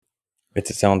It's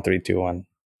its own 3, 2, 1.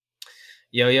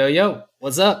 Yo, yo, yo.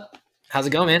 What's up? How's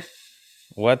it going, man?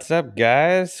 What's up,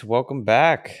 guys? Welcome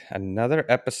back. Another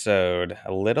episode,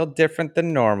 a little different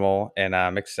than normal, and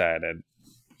I'm excited.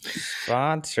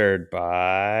 Sponsored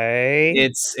by.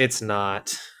 It's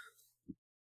not.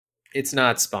 It's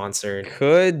not sponsored.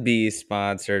 Could be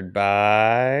sponsored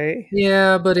by.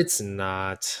 Yeah, but it's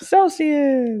not.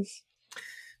 Celsius.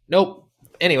 Nope.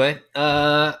 Anyway,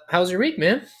 how's your week,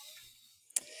 man?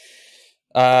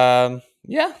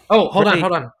 Yeah, Oh, hold on, pretty.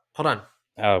 hold on, hold on.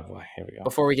 Oh boy, here we go.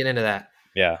 Before we get into that,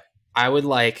 Yeah. I would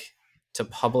like to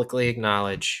publicly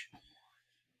acknowledge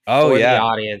Oh for the yeah.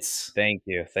 audience Thank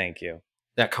you. Thank you.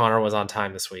 that Connor was on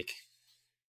time this week.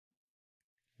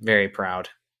 Very proud.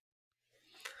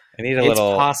 I need a It's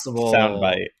little sound possible.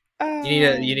 bite. You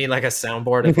Ah. need like a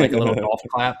soundboard of like a little golf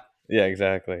clap. Yeah,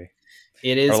 exactly.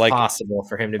 It Or is like, possible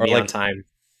for him to or be on like time.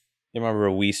 You remember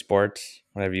Wii Sports?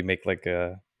 Whenever you make like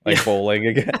a Yeah. bowling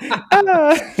again.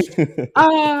 Ah!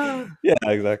 Ah. Yeah,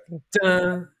 exactly.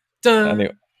 Dun,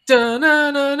 Anyway, dun,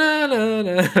 dun, na, na, na, na,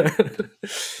 na.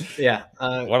 Yeah.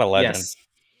 what a legend. Yes.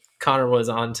 Connor was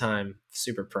on time.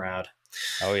 Super proud.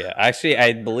 Oh yeah. Actually,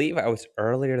 I believe I was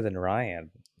earlier than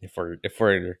Ryan. If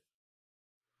we're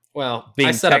Well,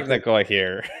 being technical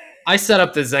here. I set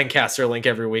up the Zencaster link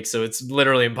every week, so it's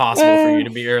literally impossible for Eh. you to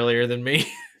be earlier than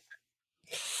me.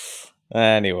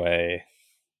 Anyway,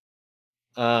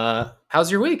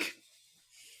 How's your week?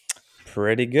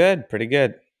 pretty good. Pretty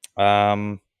good.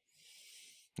 Um,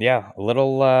 yeah, a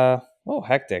little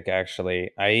hectic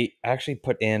actually. I actually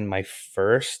put in my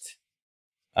first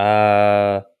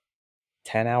uh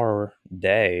 10-hour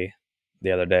day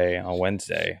the other day on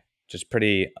Wednesday, which is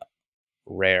pretty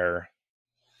rare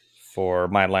for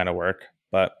my line of work,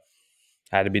 but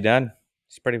had to be done.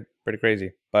 It's pretty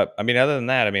crazy. But I mean, other than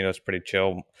that, I mean, it was pretty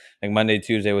chill. Like Monday,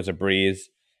 Tuesday was a breeze,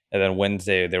 and then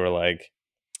Wednesday they were like,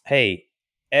 "Hey,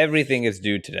 everything is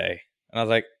due today," and I was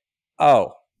like,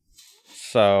 "Oh,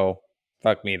 so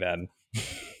fuck me then."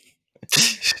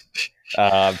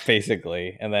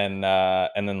 Basically, and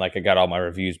then like I got all my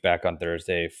reviews back on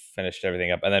Thursday, finished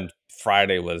everything up, and then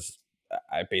Friday was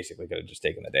I basically could have just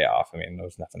taken the day off. I mean, there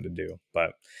was nothing to do,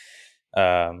 but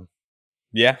um,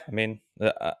 yeah, I mean,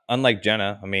 unlike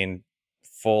Jenna, I mean,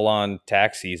 full on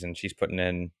tax season, she's putting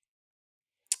in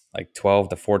like 12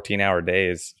 to 14 hour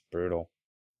days. Brutal.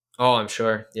 Oh, I'm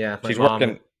sure. Yeah, my She's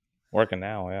mom. working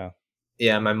now. Yeah.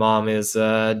 Yeah, my mom is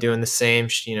doing the same.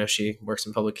 She works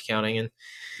in public accounting, and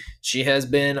she has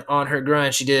been on her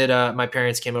grind. She did. My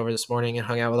parents came over this morning and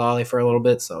hung out with Ollie for a little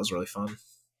bit, so that was really fun.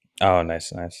 Oh,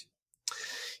 nice, nice.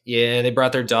 Yeah, they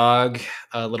brought their dog,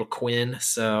 little Quinn.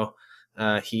 So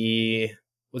he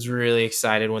was really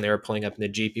excited when they were pulling up in the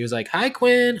Jeep. He was like, "Hi,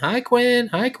 Quinn! Hi, Quinn!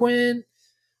 Hi, Quinn!"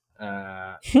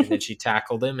 And then she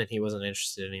tackled him, and he wasn't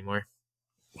interested anymore.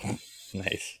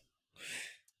 Nice.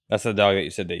 That's the dog that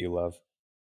you said that you love.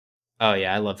 Oh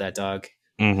yeah, I love that dog.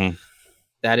 Mm-hmm.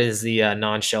 That is the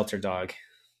non-shelter dog.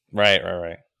 Right, right,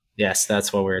 right. Yes,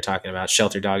 that's what we were talking about: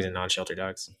 shelter dogs and non-shelter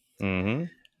dogs. Mm-hmm.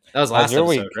 That was How's last your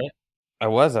episode, week? right? I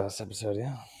was last episode,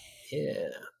 yeah.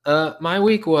 Yeah. My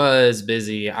week was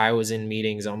busy. I was in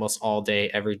meetings almost all day,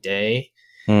 every day,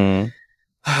 Hmm.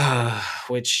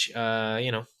 which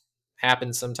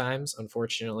happens sometimes.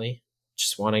 Unfortunately,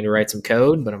 just wanting to write some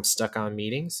code, but I'm stuck on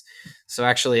meetings. So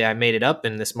actually, I made it up.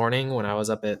 And this morning, when I was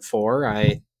up at 4,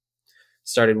 I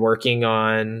started working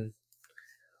on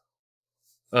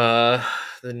uh,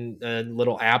 the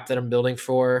little app that I'm building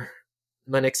for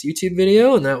my next YouTube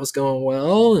video, and that was going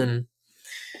well. And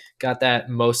got that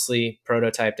mostly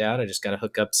prototyped out. I just got to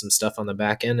hook up some stuff on the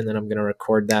back end, and then I'm going to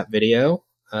record that video.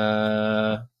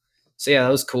 So yeah, that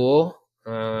was cool.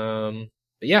 But I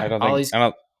yeah, don't think Ollie's. I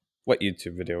don't. What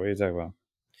YouTube video? What are you talking about?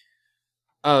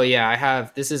 Oh yeah, I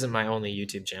have. This isn't my only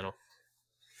YouTube channel.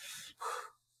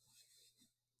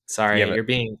 Yeah, Sorry, but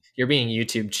you're being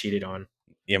YouTube cheated on.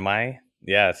 am I?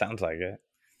 Yeah, it sounds like it.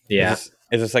 Yeah. Is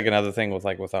this like another thing with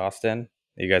Austin?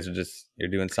 You guys are just you're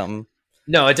doing something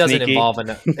No, it doesn't sneaky. involve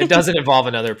it doesn't involve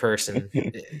another person.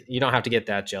 You don't have to get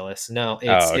that jealous. No,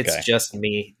 Oh, it's okay. just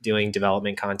me doing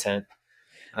development content.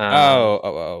 Um,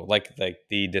 Oh, like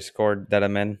the Discord that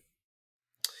I'm in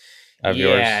of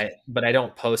yours. Yeah, but I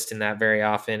don't post in that very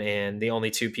often, and the only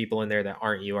two people in there that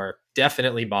aren't you are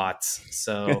definitely bots.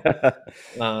 So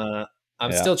uh,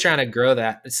 I'm Yeah, still trying to grow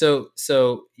that. So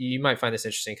you might find this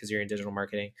interesting because you're in digital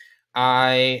marketing.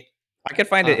 I I could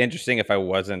find uh, it interesting if I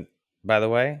wasn't. By the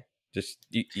way, just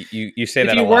you say if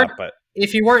that a you weren't lot, but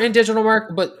if you weren't in digital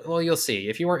mark, but well, you'll see.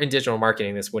 If you weren't in digital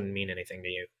marketing, this wouldn't mean anything to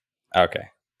you. okay.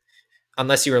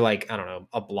 unless you were like, I don't know,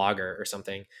 a blogger or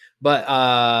something.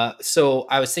 But so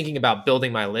I was thinking about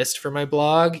building my list for my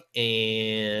blog,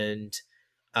 and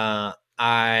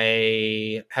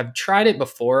I have tried it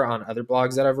before on other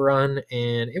blogs that I've run,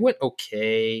 and it went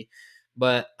okay.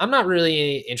 But I'm not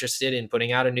really interested in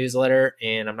putting out a newsletter,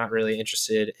 and I'm not really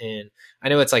interested in. I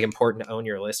know it's like important to own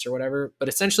your list or whatever, but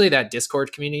essentially that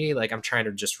Discord community, like I'm trying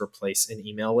to just replace an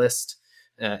email list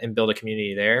and build a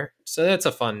community there. So that's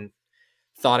a fun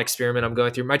thought experiment I'm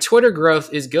going through. My Twitter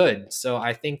growth is good, so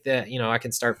I think that I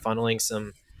can start funneling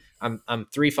some. I'm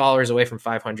 3 followers away from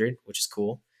 500, which is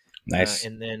cool. Nice.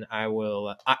 And then I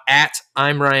will at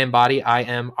I'm Ryan Body,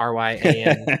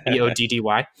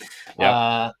 IMRYANBODDY. Yep.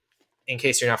 Uh, in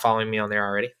case you're not following me on there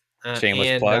already. Shameless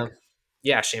And plug.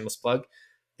 yeah, shameless plug.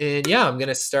 And yeah, I'm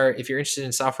gonna start. If you're interested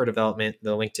in software development,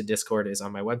 the link to Discord is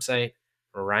on my website,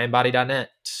 ryanbody.net.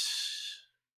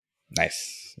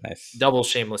 Nice. Nice. Double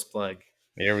shameless plug.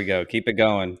 Here we go. Keep it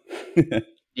going.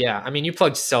 Yeah, I mean, you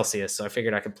plugged Celsius, so I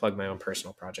figured I could plug my own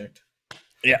personal project.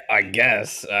 Yeah, I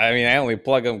guess. I mean, I only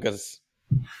plug them because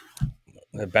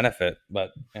the benefit,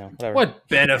 but whatever. What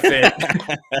benefit?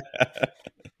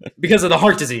 Because of the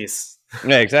heart disease.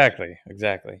 Yeah, exactly.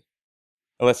 Exactly.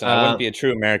 Listen, I wouldn't Uh, be a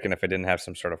true American if I didn't have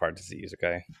some sort of heart disease.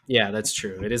 Okay. yeah, that's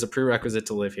true. It is a prerequisite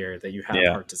to live here that you have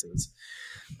Yeah. heart disease.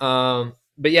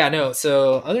 But yeah, no.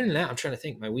 So other than that, I'm trying to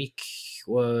think. My week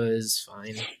was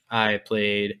fine. I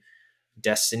played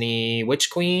Destiny, Witch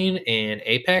Queen, and Oh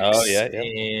Apex, yeah, yeah.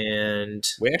 and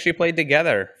We actually played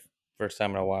together first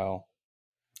time in a while.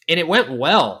 it went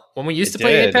well. When we used It to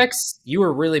play did, Apex, you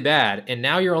were really bad, and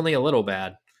now you're only a little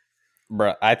bad.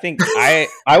 bro. I think I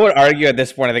would argue at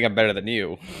this point. I think I'm better than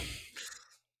you.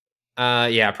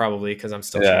 Yeah, probably because I'm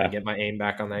still trying to Yeah, get my aim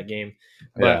back on that game.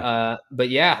 yeah. But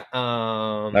yeah,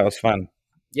 That was fun.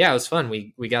 yeah, it was fun.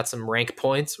 We got some rank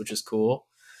points, which is cool.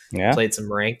 Yeah. Played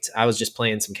some ranked. I was just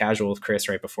playing some casual with Chris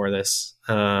right before this.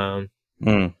 Mm.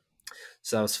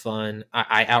 So that was fun.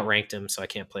 I outranked him, so I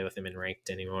can't play with him in ranked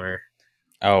anymore.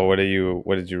 Oh, what are you?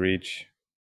 What did you reach?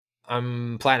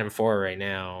 I'm platinum 4 right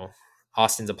now.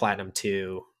 Austin's a platinum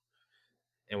 2,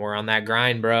 and we're on that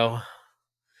grind, bro.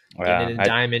 Getting Yeah, into I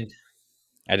diamond.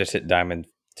 I just hit diamond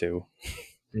too.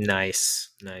 Nice,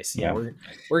 nice. Yeah, Yeah.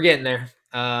 we're getting there.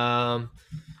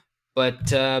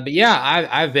 But yeah,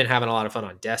 I've been having a lot of fun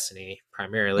on Destiny.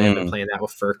 Primarily, I've been Mm. playing that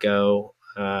with Furco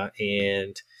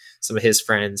and some of his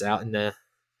friends out in the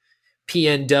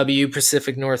PNW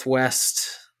Pacific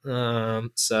Northwest.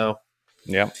 So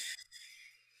Yeah.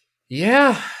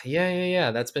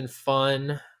 yeah. That's been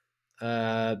fun.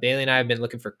 Bailey and I have been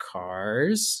looking for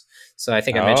cars. So I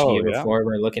think I mentioned to Oh you yeah. before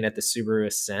we're looking at the Subaru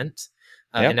Ascent,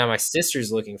 and Yep. now my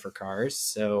sister's looking for cars.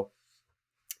 So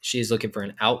she's looking for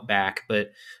an Outback,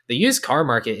 but the used car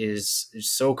market is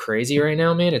so crazy right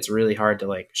now, man. It's really hard to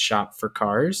like shop for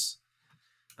cars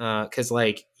because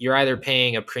like you're either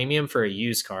paying a premium for a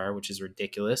used car, which is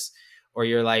ridiculous, or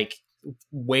you're like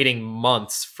waiting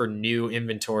months for new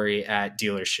inventory at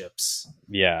dealerships.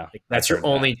 Yeah. Like I've that's your heard that.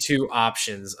 only two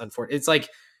options. Unfortunately, it's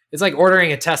like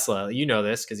ordering a Tesla. You know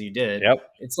this because you did.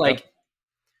 Yep. It's Yep. like,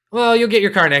 well, you'll get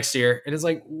your car next year, and it's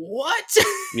like, what?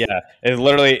 Yeah, it's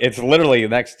literally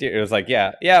next year. It was like,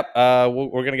 yeah, yep.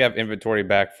 We're gonna get inventory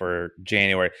back for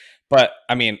January, but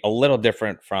I mean, a little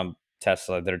different from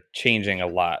Tesla. They're changing a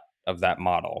lot of that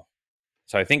model,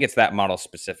 so I think it's that model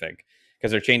specific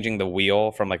because they're changing the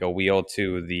wheel from like a wheel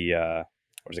to the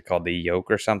what is it called, the yoke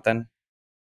or something.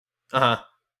 Uh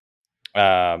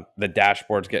huh. The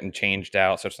dashboard's getting changed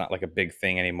out, so it's not like a big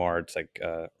thing anymore. It's like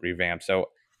revamped.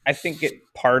 So I think it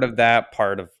part of that,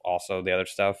 part of also the other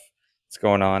stuff that's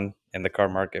going on in the car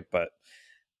market. But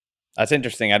that's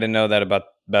interesting. I didn't know that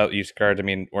about used cars. I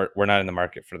mean, we're not in the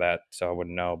market for that, so I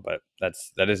wouldn't know. But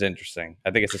that is interesting.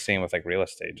 I think it's the same with like real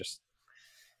estate. Just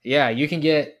Yeah, you can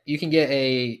get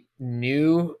a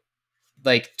new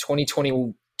like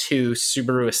 2022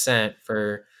 Subaru Ascent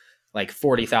for like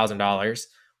 $40,000,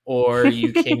 or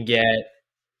you can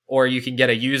get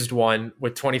a used one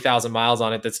with 20,000 miles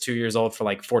on it that's 2 years old for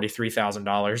like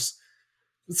 $43,000.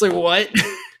 It's like what?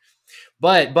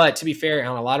 But to be fair,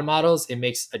 on a lot of models, it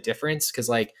makes a difference because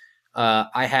like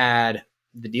I had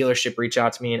the dealership reach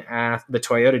out to me and ask the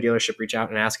Toyota dealership reach out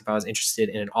and ask if I was interested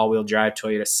in an all-wheel drive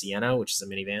Toyota Sienna, which is a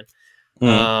minivan,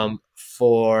 mm,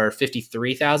 for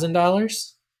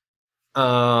 $53,000.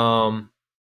 Um,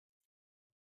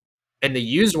 and the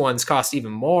used ones cost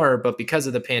even more, but because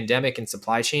of the pandemic and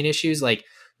supply chain issues, like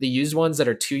the used ones that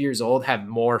are 2 years old have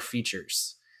more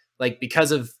features. Like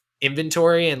because of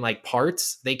inventory and like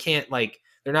parts, they can't like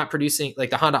they're not producing like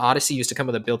the Honda Odyssey used to come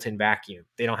with a built-in vacuum.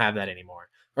 They don't have that anymore.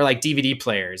 Or like DVD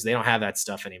players, they don't have that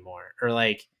stuff anymore. Or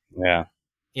like yeah,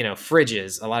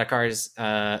 fridges. A lot of cars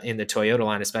in the Toyota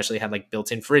line, especially, had like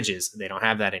built-in fridges. They don't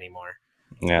have that anymore.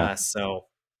 Yeah, So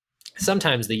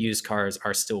sometimes the used cars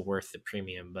are still worth the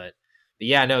premium, but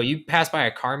yeah, no, you pass by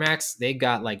a CarMax, they've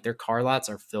got like their car lots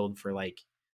are filled for like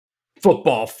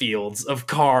football fields of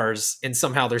cars, and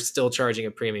somehow they're still charging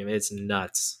a premium. It's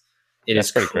nuts. It that's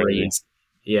is pretty crazy. crazy.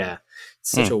 Yeah. It's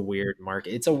such Hmm. a weird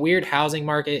market. It's a weird housing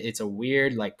market. It's a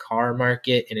weird like car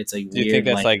market, and it's a Do you think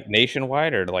weird that's like like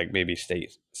nationwide or like maybe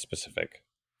state specific?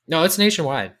 no, it's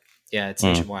nationwide. Yeah, it's Hmm.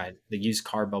 nationwide. The used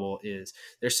car bubble is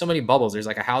there's so many bubbles. There's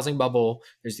like a housing bubble,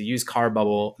 there's the used car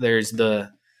bubble, there's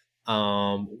the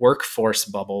workforce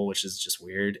bubble, which is just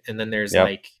weird. And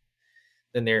Yep.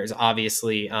 then there's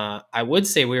obviously I would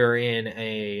say we were in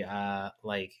a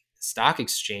like stock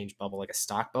exchange bubble, like a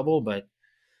stock bubble, but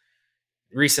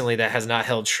recently that has not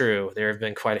held true. There have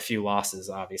been quite a few losses,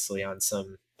 obviously, on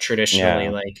some traditionally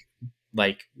Yeah.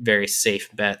 like very safe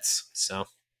bets. So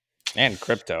And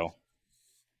crypto,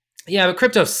 yeah, but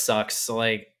crypto sucks. So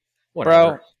like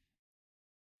whatever. bro.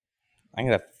 I'm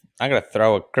gonna I'm gonna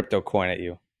throw a crypto coin at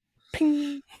you.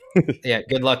 Ping. Yeah,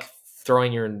 good luck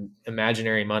throwing your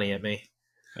imaginary money at me.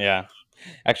 Yeah.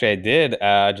 Actually, I did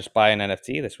just buy an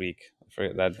NFT this week.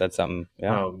 For that, that's something.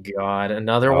 Yeah. Oh God,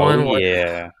 another Oh one.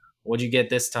 yeah. What'd you get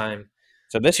this time?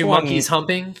 So this Two monkeys one,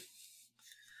 humping.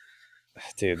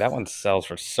 dude, that one sells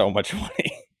for so much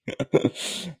money.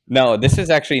 No, this is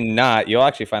actually not. You'll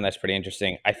actually find that's pretty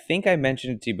interesting. I think I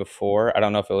mentioned it to you before. I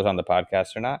don't know if it was on the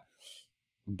podcast or not,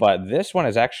 but this one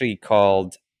is actually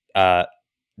called uh,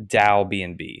 Dow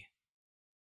B&B.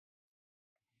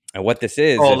 And what this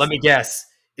Oh, let is me guess.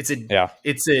 It's a yeah.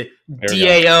 it's a Here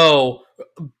we go.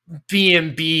 DAO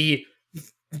B&B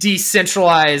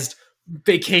decentralized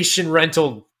vacation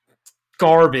rental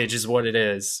garbage is what it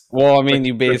is. Well, I But mean,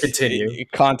 you but base continue.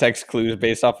 context clues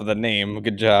based off of the name.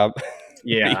 Good job.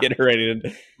 Yeah.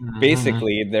 Reiterated. Hmm.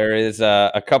 Basically, there is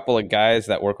a couple of guys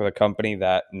that work with a company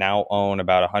that now own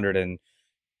about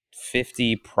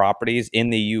 150 properties in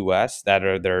the U.S. that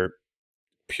are they're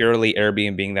purely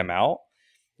Airbnb them out,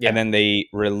 and Yeah. then they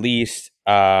released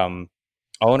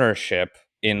ownership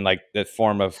in like the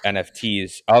form of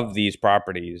NFTs of these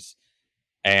properties.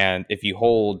 And if you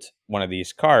hold one of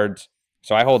these cards,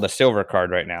 so I hold a silver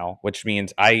card right now, which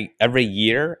means I every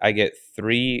year I get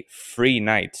 3 free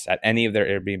nights at any of their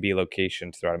Airbnb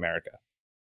locations throughout America.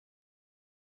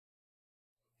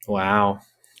 Wow.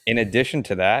 In addition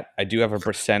to that, I do have a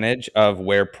percentage of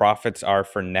where profits are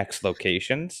for next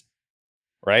locations,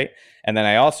 right? And then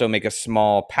I also make a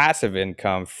small passive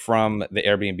income from the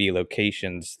Airbnb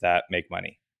locations that make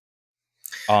money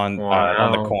on the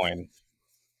Wow. coin.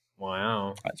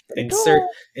 Wow. That's pretty Insert cool.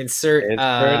 insert It's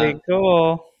pretty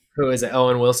cool. who is it?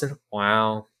 Owen Wilson.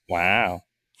 Wow. Wow.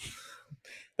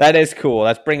 That is cool.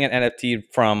 That's bringing NFT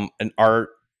from an art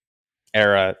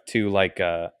era to like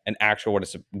an actual what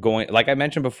it's going. Like I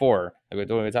mentioned before, like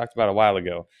we talked about a while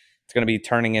ago, it's going to be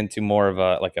turning into more of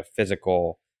a like a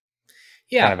physical kind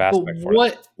Yeah, of but aspect for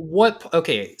it. what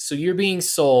okay, so you're being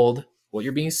sold what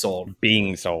you're being sold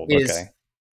Being sold. is Okay.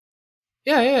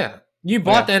 yeah, yeah, yeah. You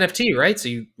bought Okay. the NFT, right? So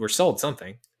you were sold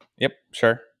something. Yep.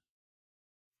 Sure.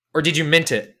 Or did you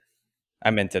mint it?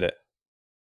 I minted it.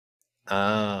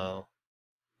 Oh.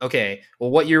 Okay.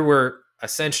 Well, what you were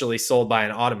essentially sold by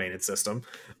an automated system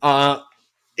uh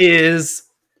is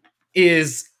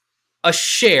is a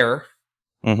share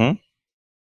Mm-hmm.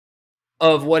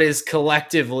 of what is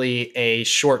collectively a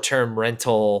short-term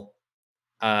rental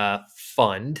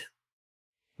fund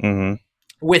Mm-hmm.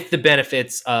 with the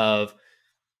benefits of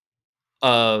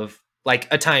like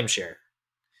a timeshare.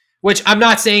 Which I'm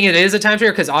not saying it is a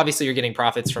timeshare because obviously you're getting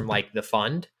profits from like the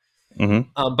fund,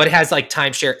 Mm-hmm. but it has like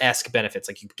timeshare esque benefits.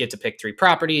 Like you get to pick 3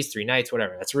 properties, 3 nights,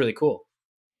 whatever. That's really cool.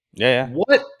 Yeah. Yeah.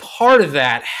 What part of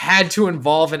that had to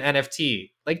involve an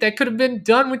NFT? Like that could have been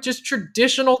done with just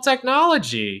traditional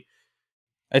technology.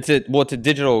 It's a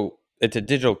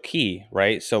digital key,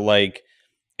 right? So like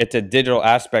it's a digital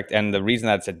aspect, and the reason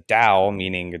that's a DAO,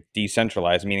 meaning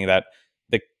decentralized, meaning that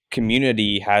the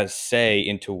community has say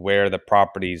into where the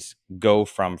properties go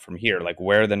from here, like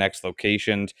where the next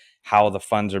locations, how the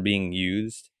funds are being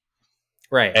used.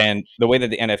 Right. And the way that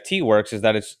the NFT works is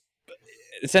that it's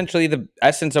essentially the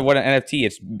essence of what an NFT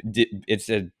is. It's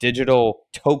a digital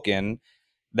token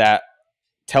that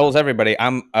tells everybody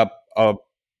I'm a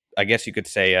I guess you could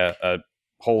say a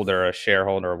holder, a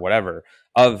shareholder, or whatever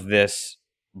of this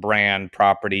brand,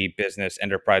 property, business,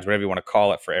 enterprise, whatever you want to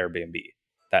call it for Airbnb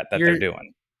that they're You're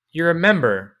doing. you're a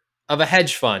member of a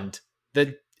hedge fund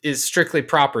that is strictly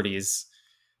properties.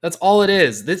 That's all it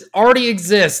is. This already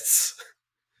exists.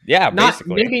 Yeah, Not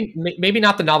basically. maybe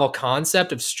not the novel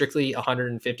concept of strictly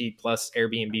 150 plus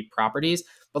Airbnb properties,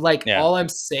 but like Yeah. all I'm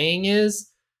saying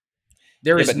is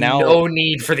there Yeah, is but now no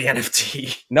need for the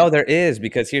NFT. no, there is,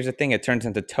 because here's the thing: it turns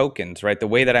into tokens, right? The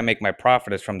way that I make my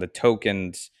profit is from the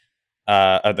tokens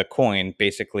of the coin,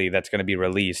 basically, that's going to be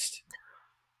released.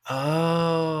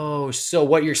 Oh, so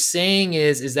what you're saying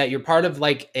is that you're part of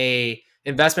like a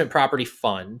investment property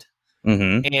fund,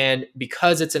 Hmm. and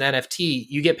because it's an NFT,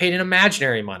 you get paid in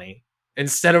imaginary money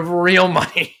instead of real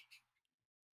money.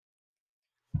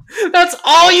 That's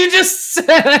all you just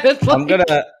said. I'm gonna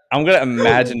I'm gonna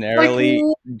Like imaginarily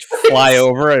fly what?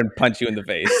 over and punch you in the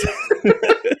face.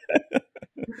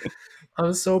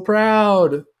 I'm so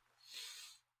proud.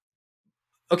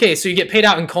 Okay, so you get paid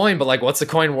out in coin, but like, what's the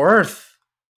coin worth?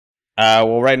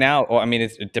 Well, right now, well, I mean,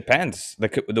 it depends.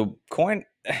 The coin,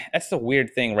 that's the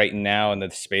weird thing right now in the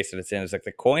space that it's in, is like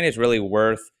the coin is really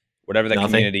worth whatever the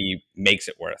Nothing. community makes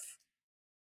it worth.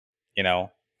 You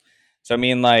know, so I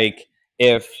mean, like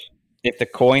if if the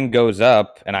coin goes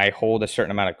up and I hold a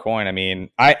certain amount of coin, I mean,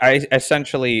 I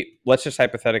essentially, let's just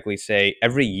hypothetically say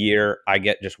every year I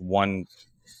get just one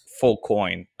full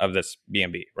coin of this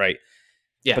BNB, right?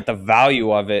 Yeah, But the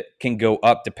value of it can go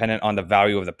up dependent on the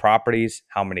value of the properties,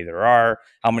 how many there are,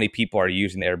 how many people are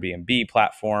using the Airbnb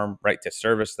platform, right, to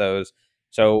service those.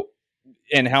 So,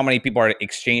 and how many people are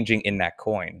exchanging in that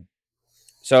coin.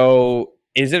 So,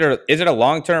 is it a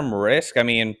long term risk? I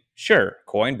mean, sure,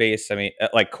 Coinbase. I mean,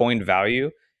 like coin value.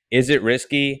 Is it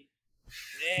risky?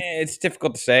 It's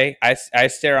difficult to say. I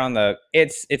stare on the.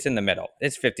 It's in the middle.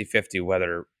 It's 50-50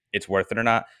 whether it's worth it or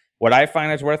not. What I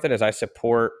find is worth it is I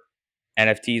support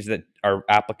NFTs that are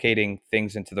applicating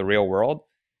things into the real world.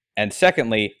 And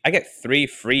secondly, I get 3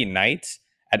 free nights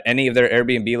at any of their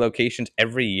Airbnb locations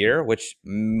every year, which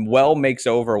well makes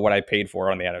over what I paid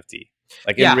for on the NFT.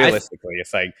 Like, in yeah. realistically,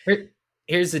 it's like,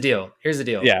 Here's the deal. Here's the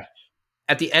deal. yeah,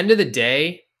 At the end of the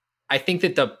day, I think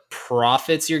that the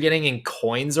profits you're getting in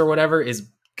coins or whatever is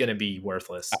gonna be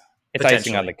worthless it's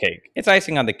icing on potentially. the cake. It's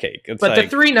icing on the cake. It's But like,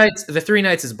 the 3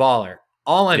 nights is baller.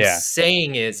 All I'm yeah,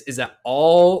 saying is that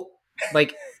all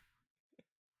like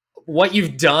what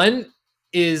you've done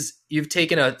is you've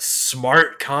taken a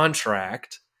smart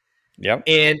contract, yep.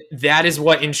 and that is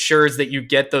what ensures that you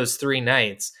get those 3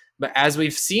 nights. But as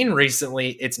we've seen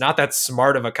recently, it's not that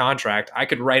smart of a contract. I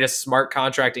could write a smart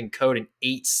contract in code in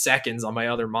 8 seconds on my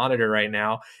other monitor right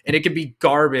now, and it could be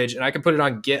garbage. And I can put it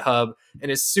on GitHub. And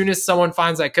as soon as someone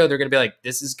finds that code, they're going to be like,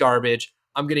 this is garbage.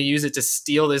 I'm going to use it to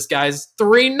steal this guy's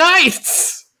 3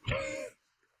 nights.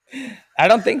 I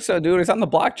don't think so, dude. It's on the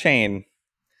blockchain.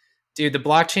 Dude, the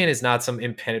blockchain is not some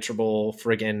impenetrable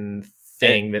friggin' It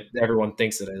thing that everyone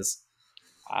thinks it is.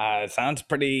 sounds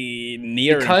pretty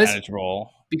near Because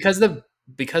impenetrable. because the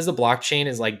because the blockchain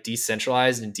is like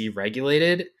decentralized and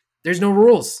deregulated, there's no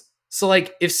rules. So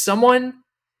like if someone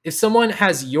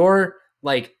has your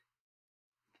like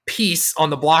piece on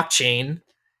the blockchain,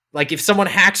 like if someone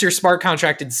hacks your smart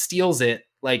contract and steals it,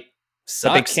 like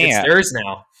But they sucks. It's can't. theirs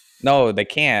now. No, they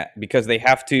can't, because they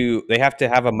have to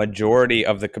have a majority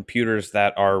of the computers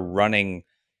that are running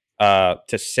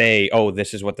to say, oh,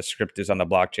 this is what the script is on the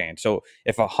blockchain. So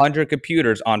if 100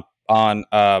 computers on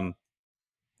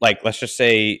like, let's just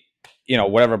say,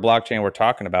 whatever blockchain we're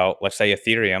talking about, let's say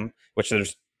Ethereum, which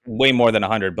there's way more than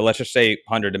 100, but let's just say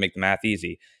 100 to make the math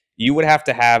easy. You would have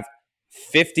to have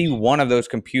 51 of those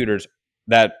computers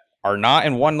that are not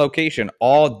in one location,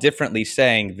 all differently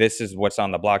saying this is what's on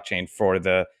the blockchain, for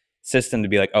the system to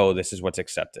be like, oh, this is what's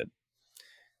accepted.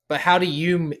 But how do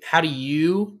you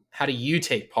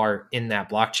take part in that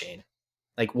blockchain?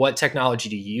 Like what technology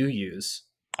do you use?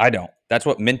 I don't. That's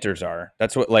what minters are.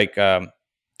 That's what, like,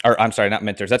 or I'm sorry, not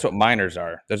minters. That's what miners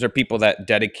are. Those are people that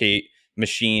dedicate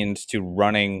machines to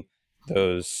running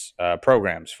those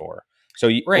programs for. So,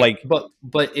 Right. like,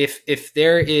 But if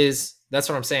there is, that's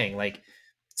what I'm saying. Like,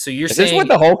 so you're is this what saying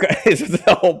the whole is this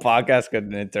the whole podcast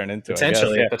could turn into? I guess.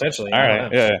 potentially, Yeah. potentially, All I don't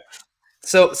right. know. Yeah.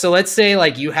 So let's say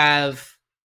like you have,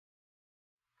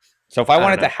 So I don't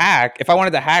know. if I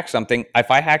wanted to hack something, if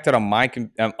I hacked it on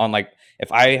on, like,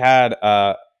 if I had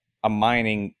a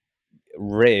mining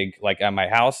rig like at my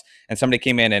house, and somebody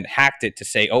came in and hacked it to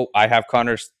say, oh, I have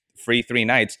Connor's free 3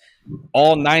 nights,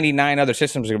 all 99 other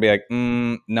systems are gonna be like,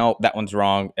 no, that one's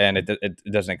wrong, and it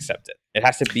doesn't accept it. It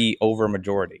has to be over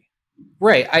majority.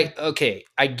 Right.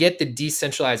 I get the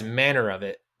decentralized manner of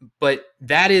it, but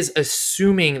that is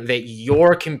assuming that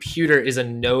your computer is a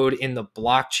node in the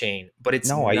blockchain, but it's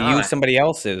No, I use not. somebody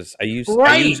else's. I use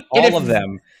Right. And all if of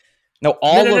them. No, no no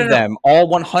all no of no. them, all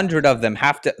 100 of them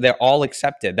have to. They're all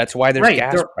accepted. That's why there's Right.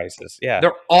 gas prices. Yeah,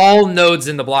 They're all nodes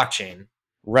in the blockchain,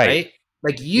 right. right?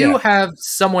 Like you Yeah. have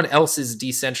someone else's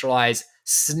decentralized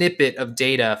snippet of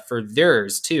data for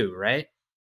theirs too, right?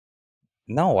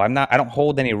 No, I'm not. I don't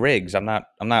hold any rigs. I'm not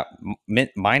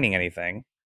mining anything.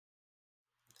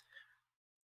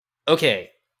 Okay.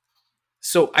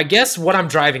 So I guess what I'm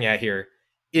driving at here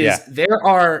Yeah. is there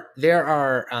are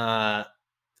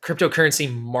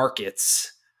cryptocurrency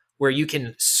markets where you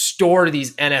can store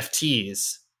these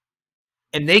NFTs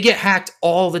and they get hacked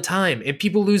all the time and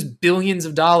people lose billions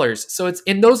of dollars. So it's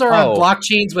and those are on Oh,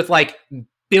 blockchains with like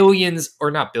billions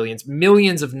or not billions,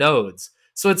 millions of nodes.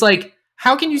 So it's like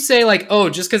how can you say like, "Oh,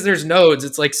 just cuz there's nodes,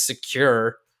 it's like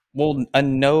secure." well, a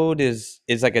node is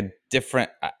like a different.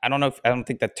 I don't know. If, I don't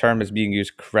think that term is being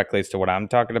used correctly as to what I'm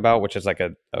talking about, which is like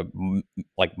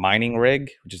like mining rig,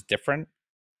 which is different.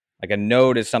 Like a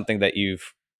node is something that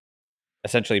you've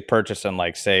essentially purchased and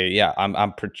like say, yeah,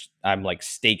 I'm like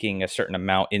staking a certain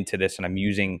amount into this, and I'm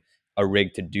using a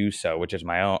rig to do so, which is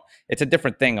my own. It's a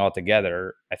different thing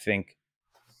altogether, I think.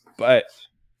 But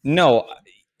no,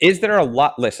 is there a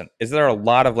lot? Listen, is there a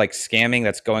lot of like scamming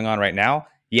that's going on right now?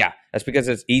 Yeah, that's because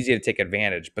it's easy to take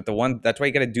advantage. But the one that's why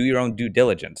you got to do your own due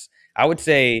diligence. I would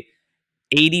say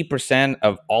 80%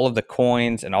 of all of the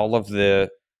coins and all of the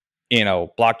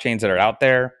blockchains that are out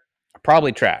there are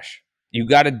probably trash. You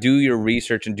got to do your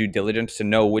research and due diligence to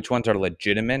know which ones are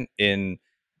legitimate in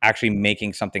actually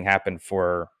making something happen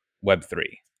for Web3.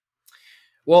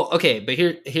 Well, okay, but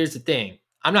here's the thing.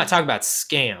 I'm not talking about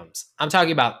scams. I'm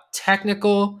talking about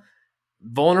technical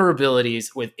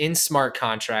vulnerabilities within smart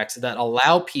contracts that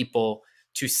allow people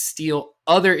to steal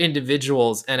other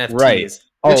individuals' Right. NFTs,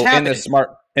 which Oh, happens.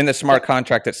 in the smart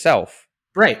contract itself.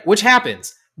 Right, which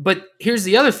happens. But here's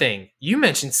the other thing. You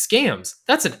mentioned scams.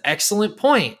 That's an excellent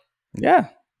point. Yeah,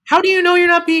 How do you know you're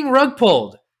not being rug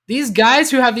pulled? These guys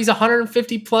who have these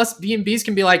 150 plus B&Bs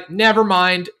can be like, never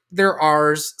mind, they're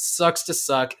ours. Sucks to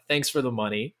suck. Thanks for the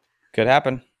money. could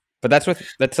happen. But that's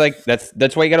like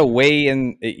that's why you got to weigh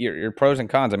in your pros and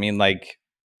cons. I mean, like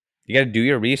you got to do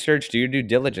your research, do your due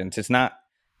diligence. It's not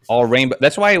all rainbow.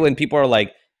 That's why when people are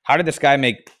like, "How did this guy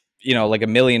make like $1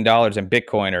 million in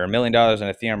Bitcoin or $1 million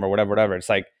in Ethereum or whatever?" It's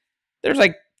like there's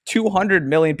like 200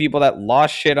 million people that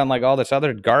lost shit on like all this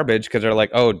other garbage because they're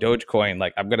like, "Oh, Dogecoin,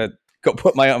 like I'm gonna go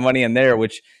put my own money in there,"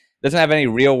 which doesn't have any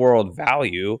real world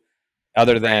value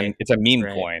other than Right. it's a meme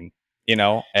Right. coin,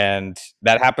 and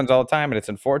that happens all the time, and it's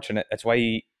unfortunate. That's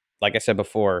why, like I said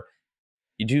before,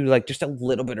 you do like just a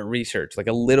little bit of research, like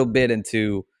a little bit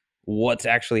into what's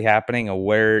actually happening and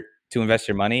where to invest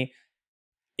your money.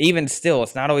 Even still,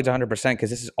 it's not always 100% because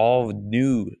this is all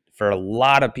new for a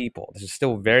lot of people. This is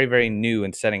still very, very new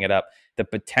and setting it up. The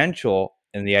potential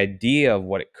and the idea of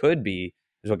what it could be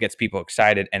is what gets people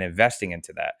excited and investing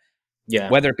into that. Yeah.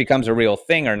 Whether it becomes a real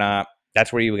thing or not,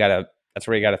 that's where you gotta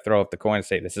throw up the coin and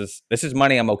say this is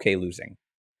money I'm okay losing.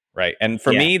 Right. And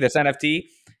for Yeah. me, this NFT,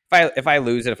 if I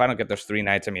lose it, if I don't get those 3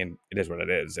 nights, I mean, it is what it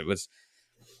is. It was,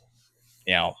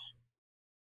 you know,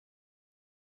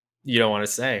 You don't want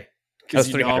to say it because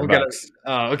was you know 300 I'm gonna. bucks.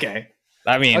 Oh, okay.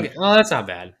 I Okay. mean, Well, that's not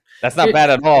bad. that's not Here, bad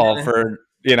at all yeah, for,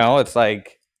 it's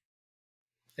like,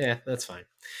 yeah, that's fine.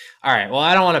 All right. Well,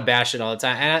 I don't want to bash it all the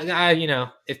time, and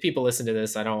if people listen to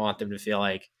this, I don't want them to feel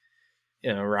like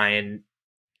Ryan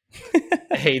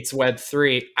hates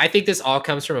Web3. I think this all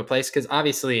comes from a place because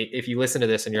obviously, if you listen to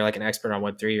this and you're like an expert on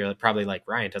Web3, you're probably like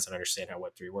Ryan doesn't understand how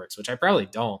Web3 works, which I probably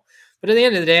don't. But at the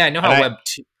end of the day, I know and how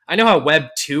Web2. I know how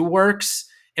Web2 works,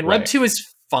 and right. Web2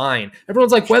 is fine.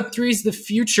 Everyone's like Web3 is the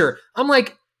future. I'm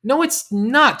like, no, it's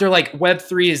not. They're like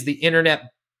Web3 is the internet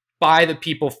by the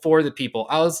people for the people.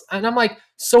 And I'm like,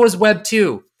 so is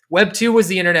Web2. Web 2 was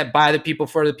the internet by the people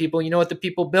for the people. You know what the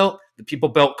people built? The people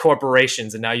built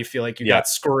corporations, and now you feel like you Yeah. got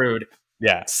screwed.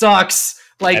 Yeah. Sucks.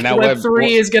 And Like now Web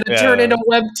 3 is going to turn yeah. into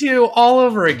Web 2 all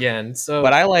over again. But So,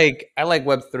 I like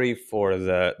Web3 for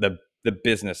the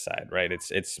business side, right?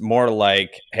 It's more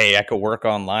like, hey, I could work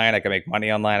online, I can make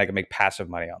money online, I can make passive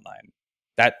money online.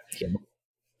 That yeah.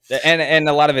 and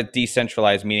a lot of it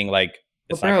decentralized, meaning like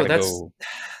But it's not bro, going to that's go.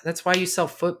 that's why you sell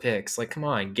foot picks. Like, come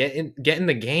on, get in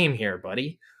the game here,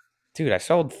 buddy. Dude, I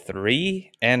sold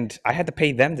 3 and I had to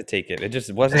pay them to take it. It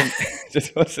just wasn't it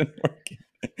just wasn't working.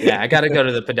 Yeah, I got to go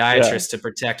to the Yeah. podiatrist to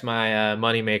protect my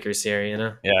money makers here.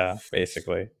 Yeah,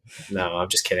 basically. No, I'm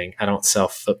just kidding. I don't sell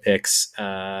foot picks.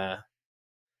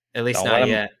 At least Don't let not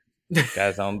them yet.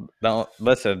 guys don't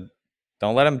listen.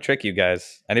 Don't let them trick you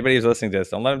guys. Anybody who's listening to this,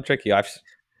 don't let them trick you. I've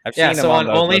Yeah. seen them So on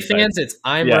on those OnlyFans, websites. it's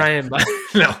I'm Yeah. Ryan. But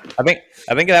no, I think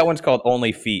I think that one's called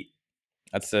Only Feet.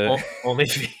 That's the only.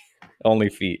 Only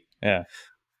Feet. Yeah.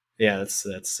 Yeah, that's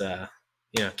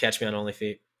catch me on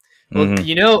OnlyFeet. Well, Hmm.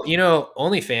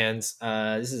 OnlyFans.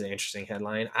 This is an interesting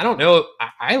headline. I don't know.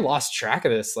 I lost track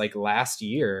of this like last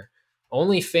year.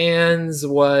 OnlyFans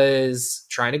was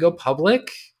trying to go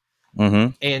public, Hmm.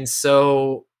 and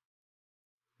so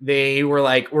they were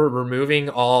like, "We're removing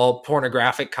all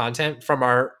pornographic content from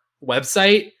our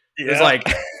website." It was Yeah. like,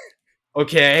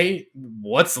 okay,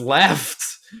 what's left?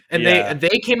 And Yeah.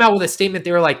 they came out with a statement.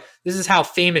 They were like, this is how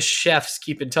famous chefs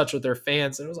keep in touch with their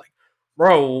fans. And it was like,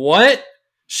 bro, what?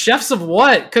 Chefs of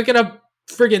what? Cooking up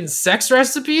friggin' sex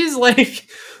recipes? Like,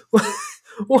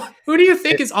 who do you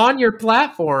think It is on your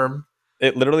platform?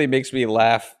 it literally makes me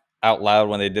laugh out loud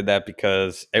when they did that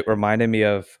because it reminded me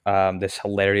of this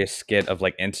hilarious skit of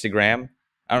like Instagram.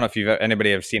 I don't know if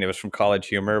anybody have seen it. It was from College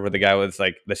Humor where the guy was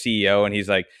like the CEO and he's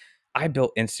like, I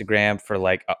built Instagram for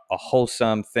like a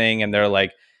wholesome thing, and they're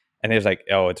like, and he's like,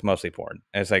 oh, it's mostly porn.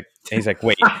 And it's like, and he's like,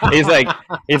 wait, he's like,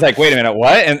 he's like, wait a minute,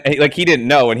 what? And like he didn't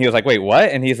know, and he was like, wait, what?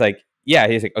 And he's like, yeah,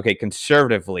 he's like, okay,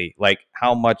 conservatively, like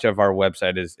how much of our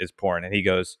website is porn? And he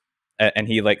goes, and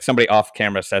he like somebody off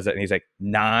camera says it, and he's like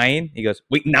 9. He goes,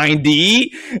 "Wait,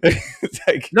 90?" It's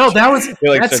like No, he like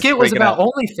that starts skit was freaking about out.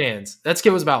 OnlyFans. That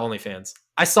skit was about OnlyFans.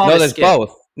 I saw No, this there's skit.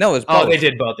 both. No, it's Oh, they both.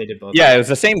 did both. They did both. Yeah, it Okay. was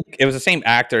the same. It was the same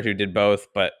actor who did both,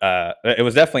 but it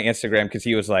was definitely Instagram because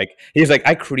he's like,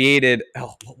 I created.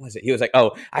 Oh, what was it? He was like,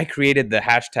 oh, I created the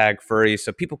hashtag furry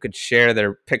so people could share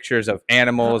their pictures of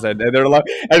animals, and they're like,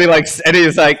 and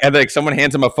he's like, and like someone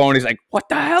hands him a phone. He's like, what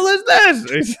the hell is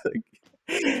this?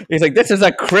 He's like, this is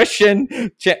a Christian,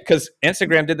 because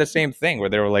Instagram did the same thing where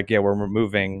they were like, yeah, we're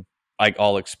removing like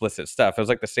all explicit stuff. It was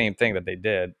like the same thing that they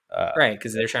did. Right,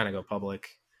 because they're trying to go public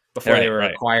before they Right, were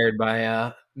right. acquired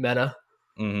by Meta.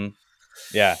 Hmm.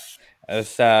 Yeah,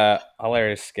 it's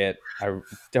hilarious skit. I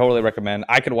totally recommend.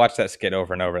 I could watch that skit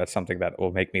over and over. That's something that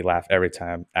will make me laugh every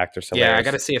time. Actor's Yeah, I got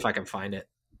hilarious. to see if I can find it.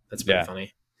 That's pretty Yeah.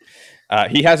 funny.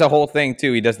 He has a whole thing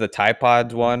too. He does the Tide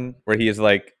Pods one where he is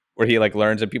like where he like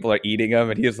learns that people are eating them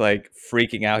and he's like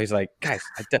freaking out. He's like, guys,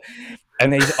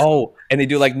 and and they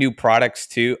do like new products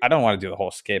too. I don't want to do the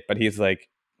whole skit, but he's like,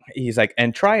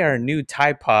 and try our new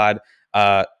Tide Pod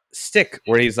uh stick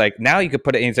where he's like, now you could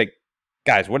put it in. He's like,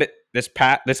 guys, this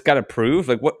got approved?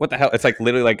 Like what the hell? It's like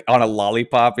literally like on a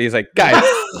lollipop. He's like, guys,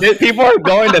 people are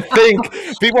going to think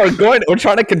we're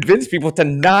trying to convince people to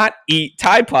not eat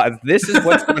Tide Pods. This is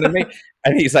what's going to make.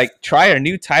 And he's like, try our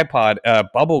new Tide Pod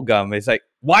bubble gum. He's like,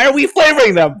 why are we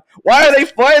flavoring them? Why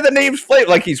are the names flavored?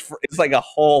 Like it's like a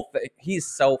whole thing. He's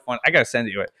so fun. I gotta send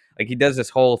you it. Like he does this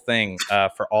whole thing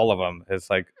for all of them. It's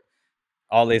like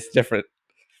all these different.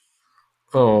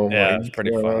 Oh my Yeah, it's pretty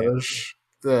funny. gosh.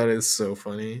 That is so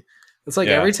funny. It's like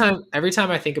Yeah. every time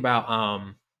I think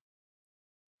about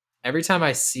every time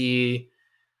I see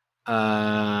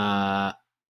uh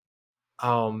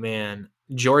oh man,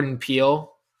 Jordan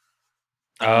Peele,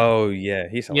 Oh yeah,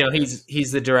 he's he's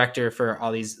hilarious. the director for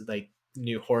all these like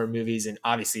new horror movies, and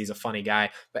obviously he's a funny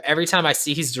guy. But every time I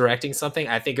see he's directing something,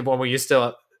 I think of when we used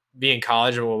to be in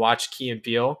college and we'll watch Key and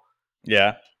Peele.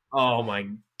 Yeah. Oh my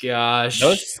Those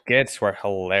gosh. skits were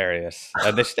hilarious.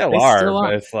 They still They are, still but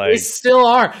are. it's They like still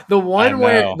are. I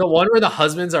know. The one where the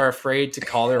husbands are afraid to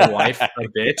call their wife a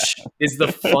bitch is the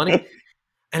funny.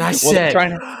 And I well, they're said, trying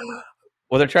to.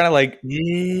 Well, they're trying to like.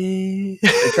 "Yeah."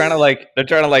 They're trying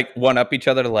to like one up each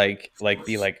other to like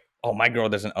be like, oh, my girl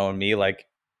doesn't own me. Like,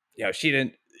 she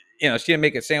didn't. She didn't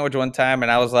make a sandwich one time,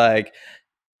 and I was like,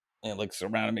 looks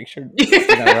around to make sure she's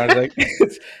not around. Like, I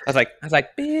was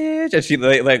like, bitch, and she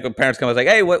like when parents come, I was like,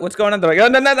 hey, what's going on? They're like, oh,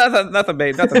 no, no, nothing,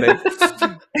 babe, nothing, babe.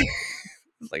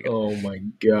 It's like, Oh my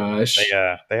gosh.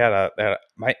 they had a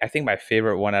I think my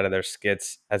favorite one out of their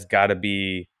skits has got to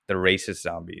be the racist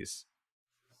zombies.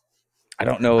 I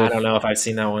don't know I don't if know if I've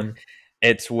seen that one.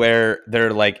 it's where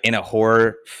they're like in a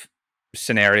horror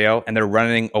scenario and they're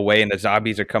running away and the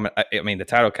zombies are coming. I mean, the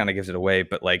title kind of gives it away,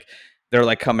 but like they're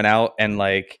like coming out and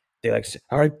like they like,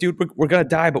 all right, dude, we're gonna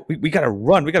die, but we gotta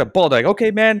run, we gotta bolt. They're like,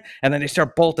 okay, man, and then they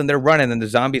start bolting, they're running, and the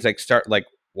zombies like start like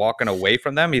walking away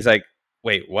from them. He's like,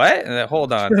 wait, what? And then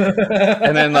hold on,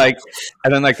 and then like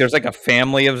there's like a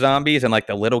family of zombies and like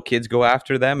the little kids go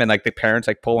after them and like the parents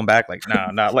like pull them back like no,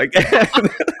 not like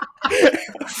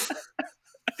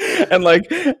and like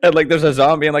there's a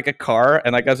zombie in like a car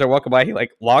and like as they're walking by he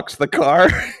like locks the car.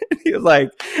 He was like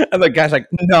and the guy's like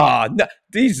no,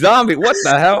 these zombies, what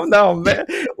the hell, no man.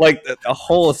 Like the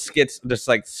whole skit's just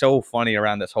like so funny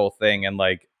around this whole thing, and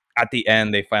like at the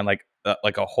end they find like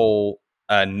a whole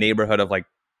neighborhood of like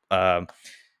um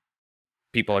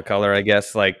people of color, I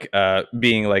guess, like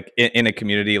being like in a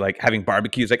community, like having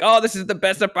barbecues, like, oh, this is the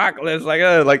best apocalypse,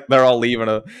 like they're all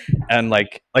leaving, and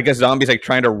like a zombie's like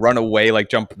trying to run away, like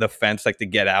jump the fence, like to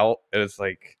get out. It's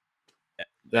like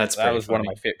That's That pretty was one of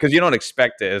my funny. favorite because you don't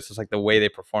expect it. It's just like the way they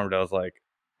performed. I was like,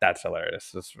 that's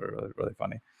hilarious. It's really really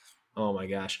funny. Oh my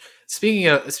gosh. Speaking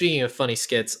of funny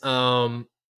skits,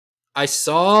 I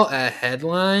saw a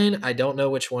headline. I don't know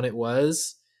which one it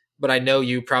was, but I know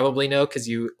you probably know because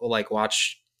you like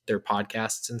watch their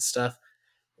podcasts and stuff.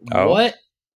 Oh, What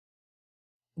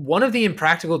one of the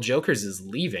Impractical Jokers is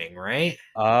leaving, right?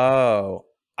 oh,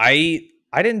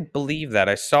 I didn't believe that.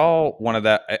 I saw one of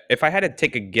that. If I had to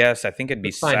take a guess, I think it'd be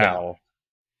Let's find out. Sal.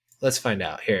 Let's find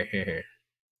out. Here.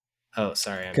 Oh,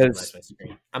 sorry, I minimized Because my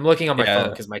screen. I'm looking on my phone yeah,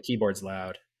 because my keyboard's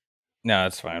loud. no,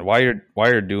 it's fine. While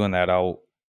you're doing that, I'll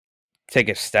take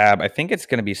a stab. I think it's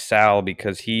gonna be Sal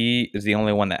because he is the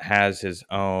only one that has his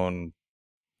own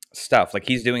stuff. Like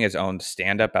he's doing his own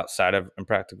stand up outside of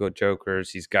Impractical Jokers.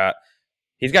 He's got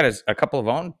a couple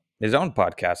of his own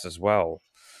podcasts as well.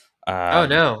 Oh Um,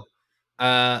 no,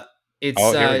 uh, it's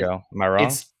oh, here we go. Am I wrong?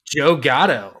 it's Joe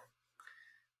Gatto.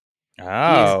 He's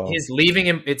Oh, leaving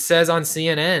him. It says on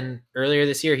CNN earlier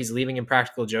this year he's leaving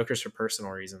Impractical Jokers for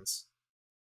personal reasons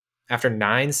after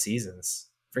 9 seasons.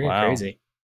 Freaking wow. crazy.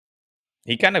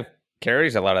 He kind of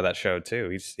carries a lot of that show too.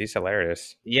 He's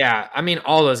hilarious. Yeah, I mean,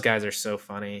 all those guys are so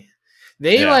funny.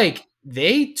 They Yeah, like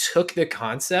they took the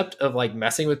concept of like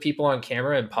messing with people on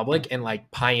camera in public and like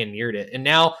pioneered it. And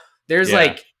now there's yeah,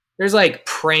 like there's like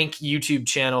prank YouTube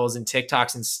channels and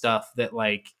TikToks and stuff that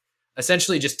like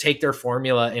essentially just take their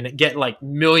formula and get like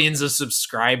millions of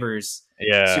subscribers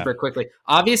yeah. super quickly.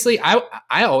 Obviously,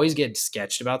 I always get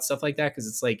sketched about stuff like that because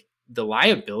it's like the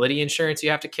liability insurance you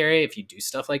have to carry if you do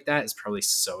stuff like that is probably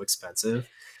so expensive.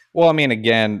 Well, I mean,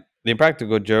 again, the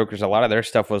Impractical Jokers, a lot of their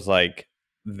stuff was like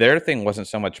their thing wasn't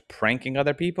so much pranking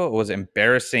other people; it was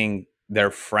embarrassing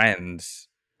their friends,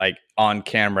 like on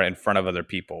camera in front of other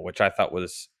people, which I thought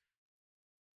was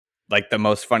like the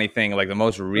most funny thing, like the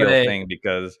most real Right. thing,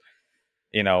 because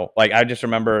like I just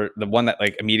remember the one that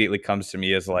like immediately comes to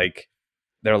me is like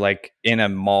they're like in a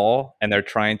mall and they're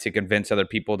trying to convince other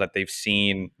people that they've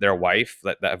seen their wife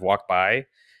that have walked by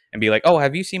and be like, oh,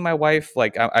 have you seen my wife?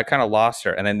 Like I kind of lost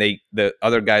her. And then the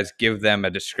other guys give them a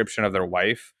description of their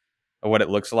wife, of what it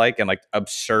looks like, and like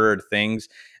absurd things.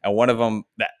 And one of them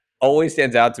that always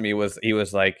stands out to me was he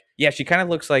was like, yeah, she kind of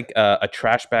looks like a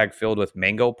trash bag filled with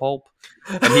mango pulp.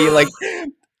 And he like,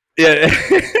 yeah.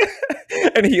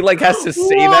 And he like has to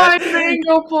say that. Why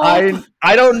mango pulp?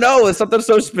 I don't know. It's something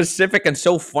so specific and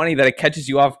so funny that it catches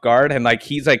you off guard. And like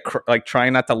he's like like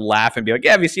trying not to laugh and be like,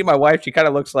 "Yeah, have you seen my wife? She kind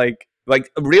of looks like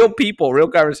real people, real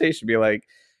conversation." Be like,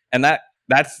 and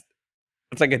that's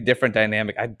it's like a different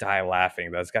dynamic. I die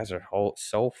laughing. Those guys are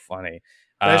so funny.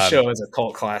 That Um, show is a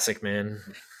cult classic, man.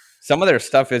 some of their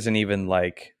stuff isn't even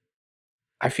like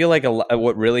I feel like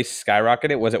what really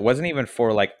skyrocketed was it wasn't even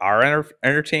for like our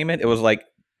entertainment. It was like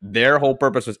their whole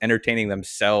purpose was entertaining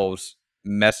themselves,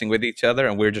 messing with each other,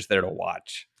 and we're just there to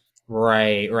watch.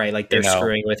 Right. Like You they're know,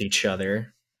 screwing with each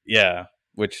other. yeah,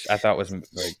 which I thought was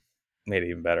like made it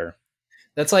even better.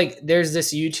 That's like there's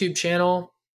this YouTube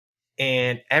channel,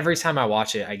 and every time I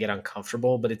watch it, I get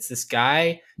uncomfortable. But it's this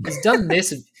guy. He's done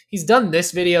this. He's done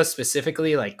this video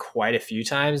specifically like quite a few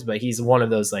times. But he's one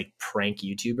of those like prank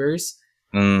YouTubers,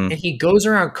 Mm. and he goes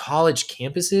around college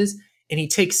campuses and he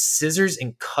takes scissors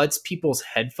and cuts people's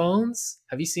headphones.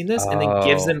 Have you seen this? And then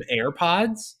gives Oh, them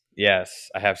AirPods. yes,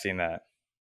 I have seen that.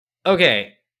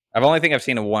 Okay, I've only think I've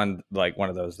seen one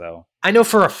of those though. I know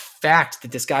for a fact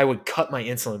that this guy would cut my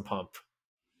insulin pump.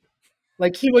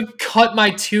 Like he would cut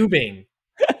my tubing,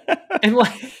 and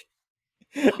like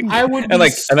I would and be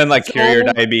then like cure your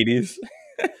so diabetes.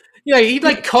 yeah. He'd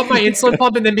like cut my insulin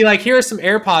pump and then be like, "Here are some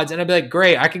AirPods," and I'd be like,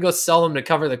 "Great, I could go sell them to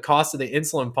cover the cost of the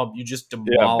insulin pump you just Yeah,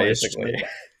 demolished, basically.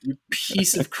 you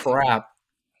piece of crap."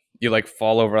 You like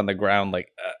fall over on the ground like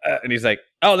and he's like,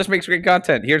 oh, this makes great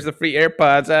content, here's the free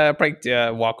AirPods, prank,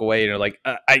 walk away, and you're like,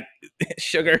 I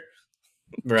sugar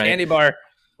Right. candy bar.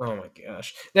 Oh my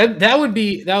gosh. That would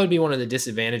be one of the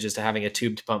disadvantages to having a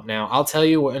tubed pump now. I'll tell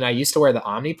you when I used to wear the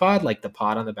Omnipod, like the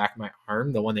pod on the back of my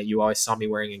arm, the one that you always saw me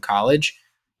wearing in college.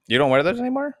 You don't wear those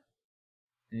anymore?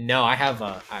 No, I have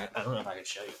a I don't know if I can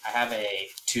show you. I have a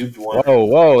tubed one.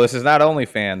 Whoa, this is not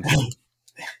OnlyFans.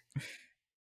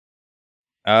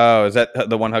 Oh, is that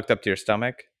the one hooked up to your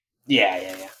stomach?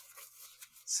 Yeah.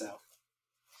 So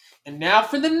and now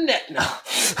for the net. No.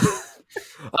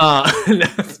 No, I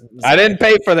sorry. didn't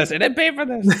pay for this, I didn't pay for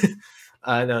this.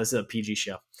 No, it's a PG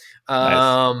show. Nice.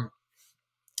 Um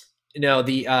no,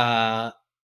 the I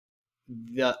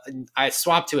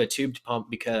swapped to a tubed pump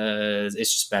because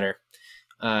it's just better.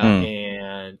 Hmm.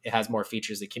 And it has more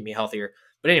features that keep me healthier.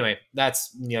 But anyway,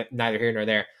 that's neither here nor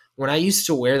there. When I used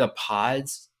to wear the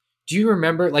pods, Do you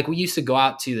remember, like, we used to go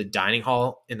out to the dining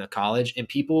hall in the college, and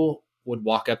people would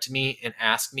walk up to me and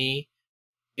ask me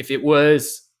if it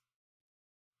was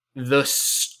the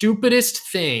stupidest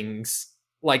things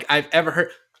like I've ever heard.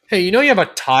 Hey, you know you have a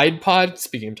Tide Pod.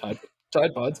 Speaking of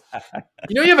Tide Pods,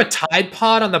 you know you have a Tide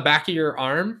Pod on the back of your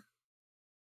arm,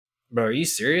 bro. Are you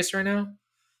serious right now?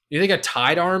 You think a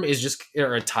Tide arm is just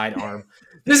or a Tide arm?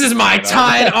 This is my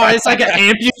Tight arm. Tide arm. It's like an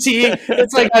amputee.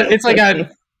 It's like a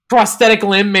prosthetic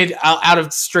limb made out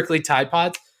of strictly Tide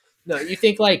Pods. No, you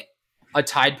think like a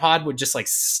Tide Pod would just like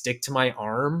stick to my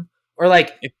arm, or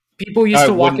like people used I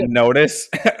to walk wouldn't up. notice.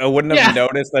 I wouldn't have Yeah,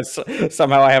 noticed that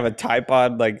somehow I have a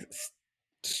tripod like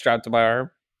strapped to my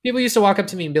arm. people used to walk up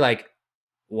to me and be like,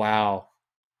 "Wow,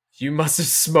 you must have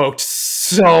smoked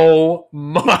so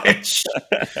much,"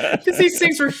 because these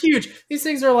things were huge. These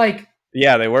things are like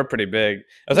Yeah, they were pretty big. It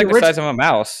was the like the original. size of a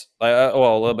mouse, like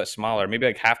well, a little bit smaller, maybe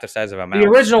like half the size of a The mouse.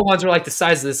 original ones were like the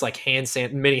size of this like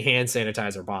mini hand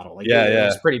sanitizer bottle. Like Yeah, it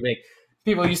was yeah. pretty big.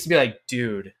 People used to be like,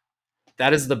 "Dude,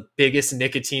 that is the biggest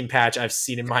nicotine patch I've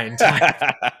seen in my entire."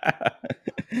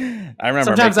 I remember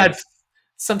Sometimes making. I'd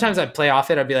sometimes I'd play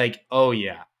off it. I'd be like, "Oh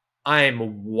yeah,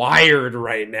 I'm wired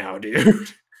right now, dude."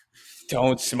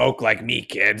 Don't smoke like me,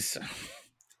 kids.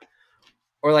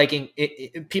 Or like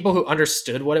people who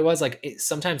understood what it was. Like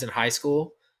sometimes in high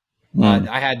school, Hmm.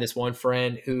 I had this one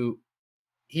friend who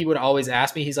he would always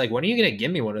ask me, he's like, "When are you going to give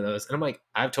me one of those?" And I'm like,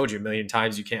 "I've told you a million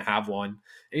times you can't have one."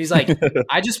 And he's like,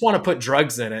 "I just want to put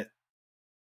drugs in it."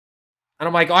 And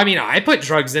I'm like, oh, I mean, I put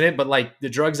drugs in it, but like the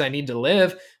drugs I need to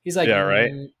live. He's like, Yeah,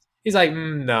 right.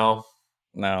 no,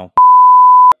 No,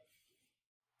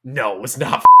 no, it's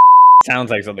not. sounds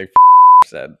like something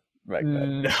said back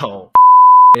then. No,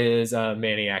 is a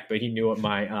maniac, but he knew what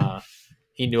my Yeah,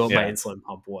 insulin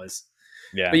pump was.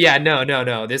 yeah, But yeah,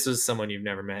 no. This was someone you've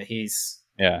never met.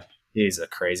 yeah. He's a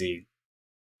crazy.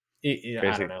 I don't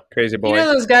Crazy, know. crazy You know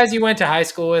boy. those guys you went to high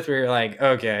school with, where you're like,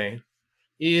 okay,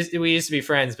 we used to be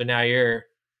friends, but now you're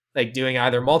like doing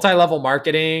either multi-level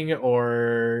marketing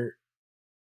or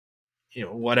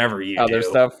whatever you Other do,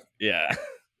 stuff. Yeah,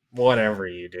 whatever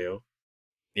you do.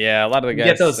 yeah. A lot of the You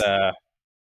get guys. those.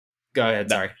 Go ahead.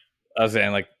 That Sorry. I was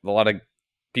saying, like a lot of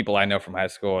people I know from high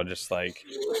school are just like.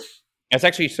 It's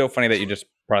actually so funny that you just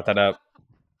brought that up.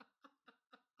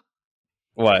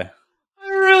 What? I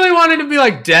really wanted to be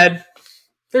like dead.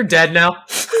 They're dead now.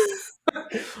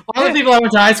 All the Yeah, people I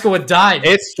went to high school with died.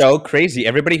 it's so crazy.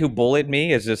 Everybody who bullied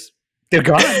me is just they're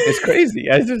gone. It's crazy.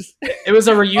 I just It was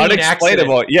a reunion accident.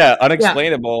 unexplainable. Yeah, Yeah,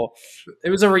 unexplainable. it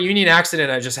was a reunion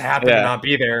accident. I just happened to Yeah, not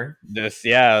be there. just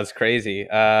yeah, it's crazy.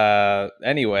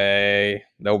 Anyway,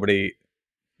 nobody.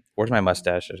 Where's my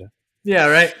mustache? Yeah,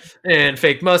 right. And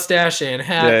fake mustache and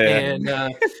hat Yeah, and yeah.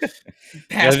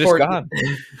 They're just passport. gone.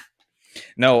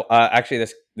 No, actually,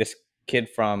 this kid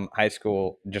from high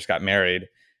school just got married.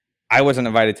 I wasn't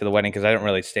invited to the wedding because I didn't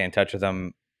really stay in touch with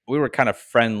him. We were kind of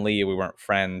friendly. We weren't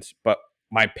friends, but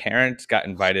my parents got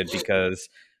invited because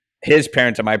his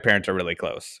parents and my parents are really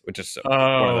close, which is one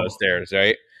of those Oh, stairs,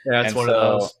 right? yeah, it's And one of so,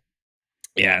 those.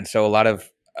 yeah, and so a lot of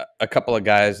a couple of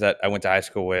guys that I went to high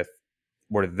school with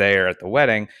were there at the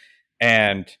wedding,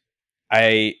 and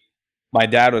I, my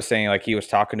dad was saying like he was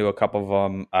talking to a couple of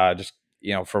them, just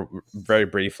for very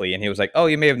briefly, and he was like, "Oh,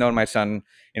 you may have known my son,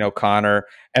 Connor,"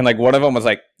 and like one of them was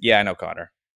like, "Yeah, I know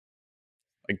Connor."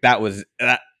 Like that was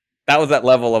that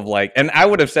level of like, and I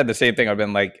would have said the same thing. I've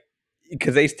been like,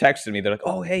 because they texted me, they're like,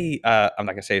 "Oh, hey," I'm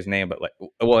not gonna say his name, but like,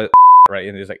 well, right,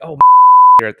 and he's like, "Oh,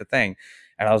 you're at the thing,"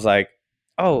 and I was like,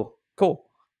 "Oh, cool."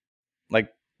 Like,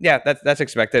 yeah, that's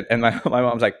expected. And my my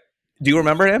mom's like, "Do you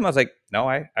remember him?" I was like, "No,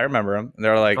 I remember him." And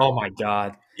they're like, Oh my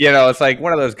god. it's like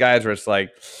one of those guys where it's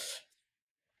like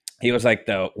he was like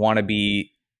the wannabe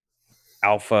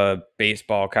alpha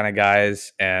baseball kind of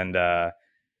guys, and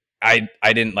I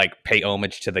didn't like pay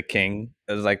homage to the king,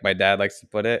 as like my dad likes to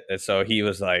put it. And so he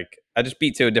was like, I just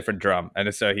beat to a different drum,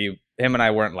 and so him and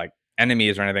I weren't like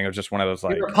enemies or anything. It was just one of those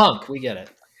You're a like, punk. We get it.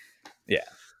 yeah,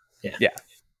 Yeah. yeah.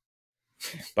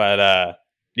 But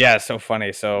yeah, it's so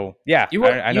funny. So yeah, You were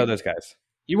I know you those guys.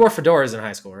 you wore fedoras in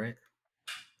high school, right?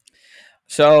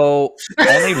 So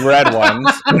only red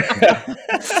ones,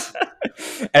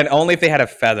 and only if they had a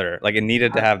feather. Like it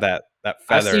needed to I, have that I've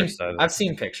feather. seen So I've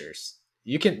seen pictures.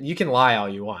 You can lie all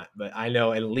you want, but I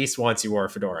know at least once you wore a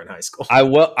fedora in high school. I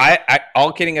will.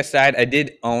 All kidding aside, I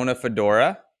did own a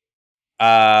fedora.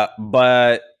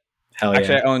 But Hell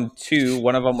actually, yeah. I owned two.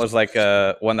 One of them was like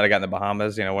a one that I got in the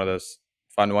Bahamas. One of those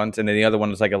fun ones, and then the other one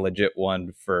was like a legit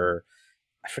one for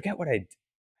I forget what I.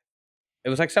 It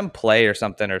was like some play or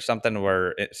something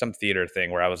where some theater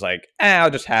thing where I was like, I'll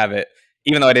just have it,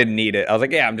 even though I didn't need it. I was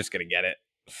like, yeah, I'm just gonna get it.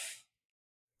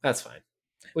 That's fine.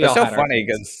 We It's all so had our funny things.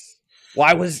 because well,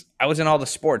 I was in all the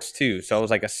sports too, so I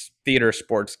was like a theater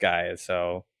sports guy.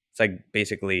 So it's like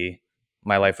basically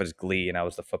my life was Glee, and I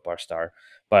was the football star,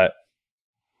 but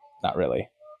not really.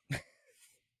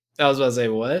 I was about to say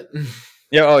what?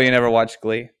 Yeah. Oh, you never watched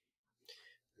Glee?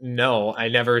 No, I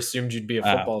never assumed you'd be a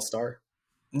Uh, football star.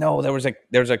 no, there was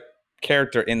a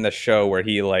character in the show where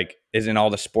he like is in all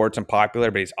the sports and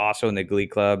popular, but he's also in the Glee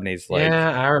club, and he's like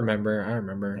Yeah, I remember. I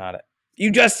remember. not it.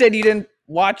 You just said you didn't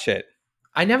watch it.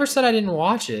 I never said I didn't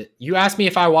watch it. You asked me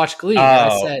if I watched Glee, and I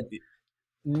Oh, said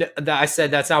I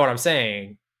said that's not what I'm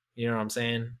saying. You know what I'm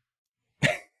saying?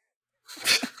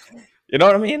 you know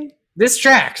what I mean? This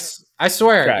tracks. I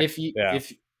swear. Track. Yeah.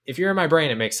 If you're in my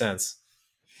brain, it makes sense.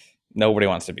 Nobody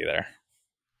wants to be there.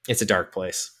 It's a dark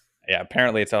place. Yeah,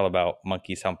 apparently it's all about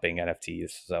monkeys humping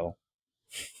NFTs. So,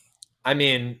 I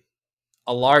mean,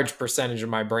 a large percentage of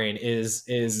my brain is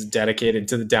dedicated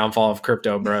to the downfall of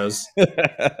crypto bros.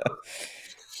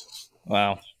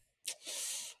 wow,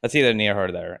 that's either near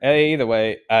or there. Either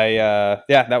way, yeah,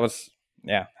 that was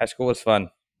yeah, high school was fun.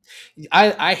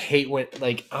 I hate when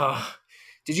like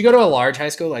did you go to a large high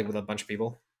school like with a bunch of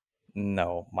people?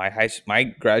 No, my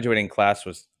graduating class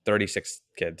was 36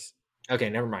 kids. Okay,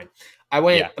 never mind. I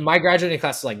went Yeah, my graduating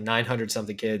class was like 900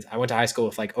 something kids. I went to high school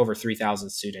with like over 3,000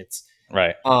 students.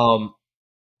 right. Um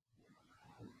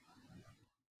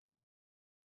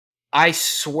I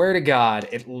swear to God,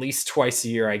 at least twice a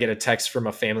year, I get a text from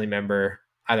a family member,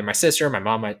 either my sister or my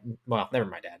mom. Well, never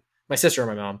my dad, my sister or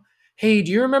my mom. Hey,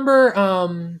 do you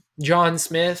remember John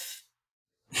Smith?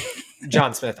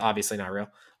 John Smith, obviously not real,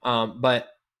 but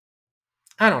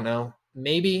I don't know.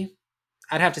 Maybe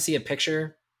I'd have to see a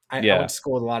picture. I went Yeah. to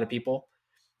school with a lot of people.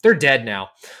 They're dead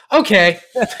now. Okay,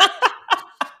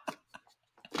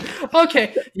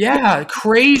 okay, yeah,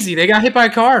 crazy. They got hit by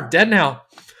a car. Dead now.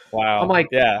 I'm Wow. like,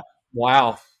 Yeah.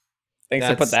 wow, Thanks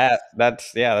for put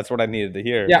that's that. That's what I needed to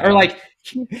hear. yeah. Or like,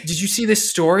 did you see this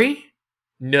story?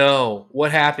 No.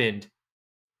 What happened?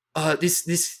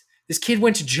 This kid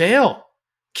went to jail,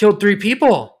 killed 3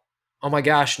 people. Oh my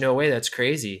gosh, no way, that's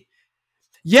crazy.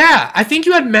 Yeah, I think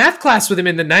you had math class with him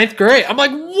in the ninth grade. I'm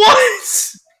like,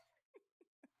 what?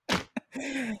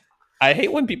 I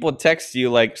hate when people text you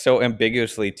like so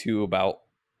ambiguously too about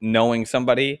knowing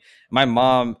somebody. My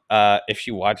mom, if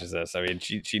she watches this, I mean,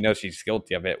 she knows she's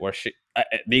guilty of it. Where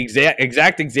the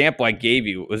exact example I gave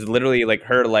you was literally like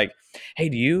her like, "Hey,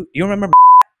 do you remember?"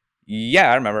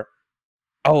 Yeah, I remember.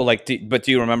 Oh, like, but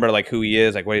do you remember like who he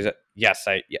is? Like, what is it? Yes,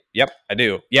 yep, I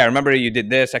do. Yeah, I remember you did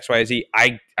this X, Y, Z.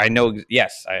 I know.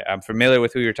 Yes, I'm familiar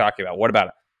with who you're talking about. What about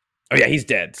it? Oh yeah, he's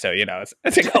dead. So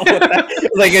it's like oh, what the,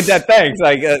 like that. Thanks.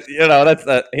 Like that's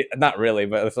not really,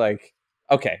 but it's like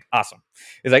okay, awesome.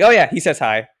 It's like oh yeah, he says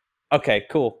hi. Okay,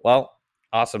 cool. Well,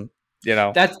 awesome. You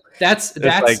know, that's that's it's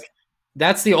like that's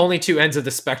that's the only two ends of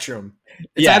the spectrum.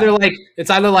 It's yeah, either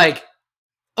like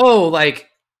oh, like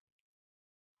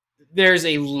there's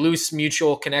a loose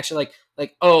mutual connection, like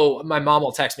oh, my mom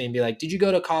will text me and be like, did you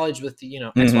go to college with hmm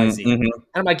XYZ? hmm And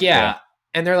I'm like, yeah, yeah.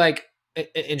 And they're like,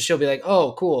 and she'll be like,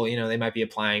 oh, cool, they might be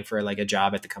applying for like a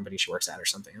job at the company she works at or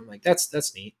something. I'm like,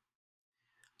 that's neat.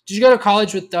 Did you go to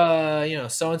college with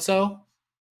so and so?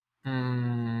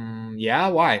 Yeah,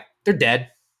 why? They're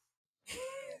dead.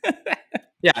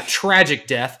 Yeah, tragic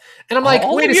death. And I'm like,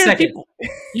 all wait of a your second. people.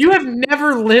 You have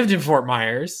never lived in Fort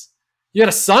Myers. You had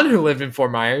a son who lived in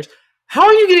Fort Myers. How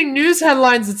are you getting news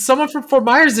headlines that someone from Fort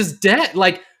Myers is dead?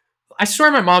 Like, I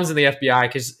swear my mom's in the FBI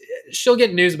because she'll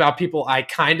get news about people I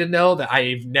kind of know that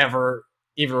I've never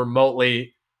even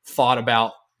remotely thought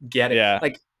about getting. Yeah.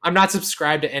 Like, I'm not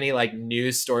subscribed to any like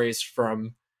news stories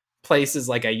from places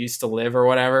like I used to live or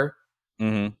whatever.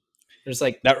 hmm There's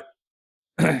like, That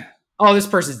oh, this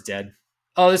person's dead.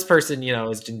 Oh, this person,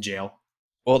 is in jail.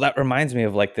 well, that reminds me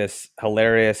of like this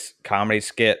hilarious comedy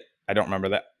skit. I don't remember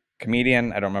that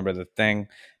comedian. I don't remember the thing,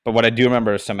 but what I do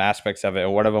remember is some aspects of it.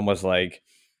 And one of them was like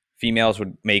females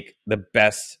would make the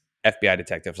best FBI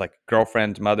detectives, like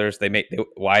girlfriends, mothers.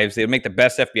 Wives. They would make the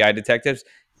best FBI detectives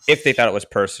if they thought it was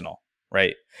personal,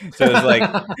 right? So it was like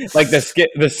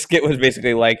The skit was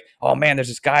basically like, oh man, there's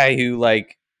this guy who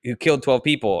killed 12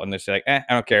 people, and they're just like, I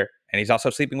don't care, and he's also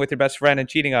sleeping with your best friend and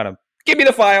cheating on him. Give me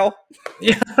the file.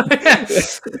 Yeah.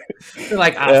 They're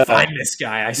like, I'll Yeah, find this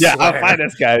guy, I yeah, I'll swear. find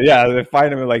this guy. Yeah, they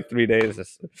find him in like 3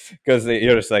 days because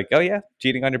you're just like, oh yeah,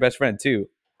 cheating on your best friend too.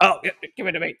 Oh, yeah, give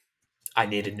it to me. I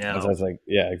need to And so I know. was like,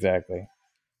 yeah, exactly.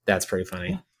 That's pretty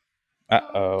funny.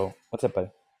 Uh-oh, what's up, buddy?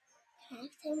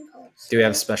 Do we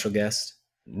have a special guest?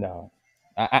 No,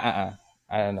 I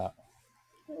don't know.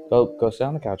 Go sit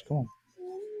on the couch. Come on.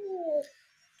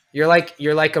 You're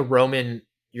like a Roman.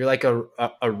 you're like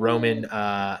a Roman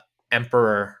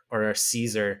emperor or a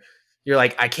Caesar. You're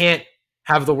like, I can't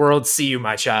have the world see you,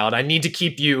 my child. I need to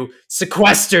keep you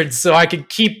sequestered so I can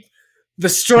keep the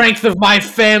strength of my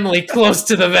family close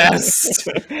to the vest.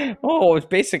 Oh, it's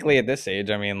basically at this age.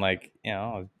 I mean, like, you There don't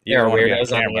are want to be on weirdos on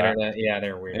the camera. internet. Yeah,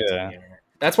 there are weirdos on Yeah, the internet.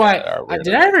 That's yeah, why. there are Did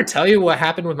weirdos. I ever tell you what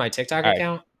happened with my TikTok All right,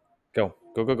 account? go,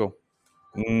 go, go, go.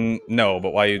 No,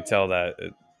 but why you tell that?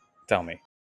 Tell me.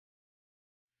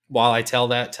 While I tell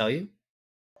you.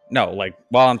 No, like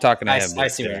while I'm talking to him, I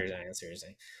just see what you're saying. I see what you're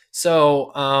saying.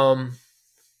 So,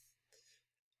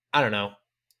 I don't know.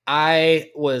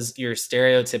 I was your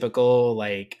stereotypical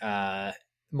like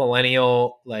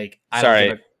millennial, like I don't give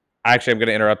sorry. a Actually, I'm going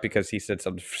to interrupt because he said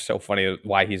something so funny.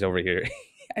 Why he's over here?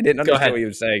 I didn't go understand ahead. what he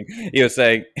was saying.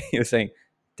 He was saying,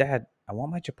 "Dad, I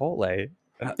want my Chipotle."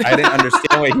 I didn't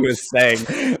understand what he was saying,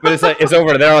 but it's like it's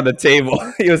over there on the table.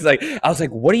 He was like, I was like,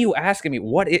 "What are you asking me?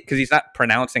 What?" Because he's not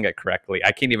pronouncing it correctly.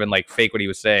 I can't even like fake what he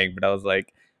was saying. But I was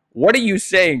like, "What are you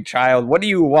saying, child? What do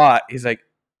you want?" He's like,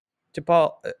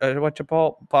 Chipotle, what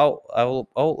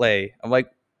Chipotle? I'm like,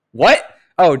 what?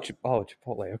 Oh,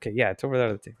 Chipotle. Okay, yeah, it's over there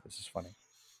on the table. This is funny.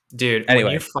 Dude, when you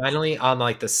Anyway, finally on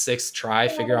like the sixth try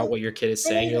figure out what your kid is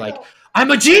saying, you're like, I'm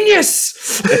a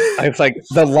genius. it's like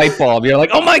the light bulb. You're like,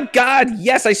 oh my god,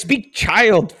 yes, I speak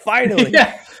child. Finally,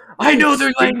 Yeah, I know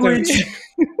their speak to me. language.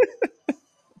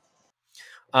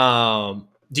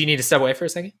 Do you need to step away for a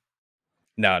second?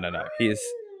 No, no, no.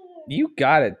 You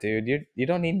got it, dude. You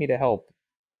don't need me to help.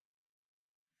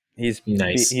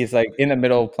 Nice. He's like in the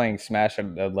middle of playing Smash,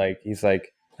 and like he's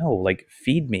like, no, like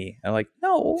feed me. I'm like,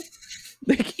 no,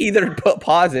 like either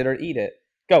pause it or eat it.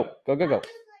 Go, go, go, go.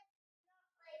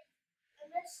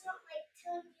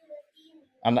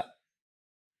 I'm not.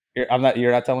 I'm not.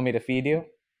 You're not telling me to feed you.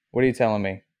 What are you telling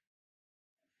me?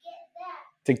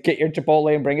 To get your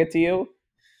Chipotle and bring it to you?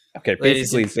 Okay,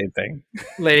 Ladies basically and the same thing.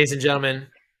 ladies and gentlemen,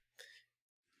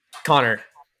 Connor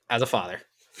as a father.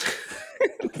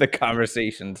 The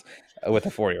conversations with a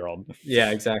 4-year-old.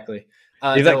 Yeah, exactly. He's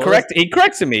like No, listen, correct. He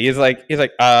corrects me. He's like,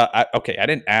 okay, I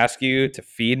didn't ask you to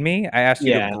feed me. I asked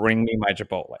you to yeah. bring me my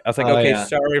Chipotle. I was like, Oh okay, yeah.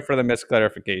 sorry for the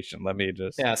misclarification. Let me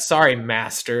just. Yeah, sorry,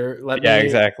 master. Yeah,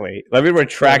 exactly. Let me Let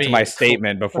retract my me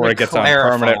statement let before me it gets on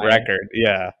permanent clarify. record.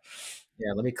 Yeah.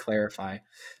 Yeah, let me clarify.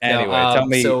 No,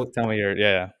 Anyway, so tell me your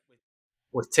yeah.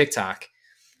 with TikTok.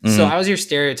 So Mm-hmm. I was your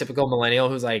stereotypical millennial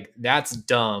who's like, that's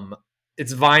dumb.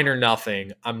 It's Vine or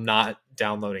nothing. I'm not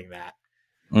downloading that.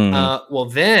 Mm-hmm. Uh well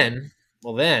then,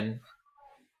 well then,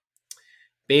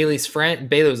 Bailey was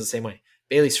the same way.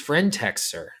 Bailey's friend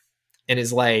texts her and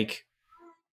is like,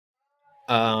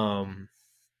 um,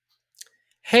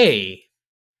 hey,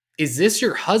 is this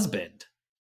your husband?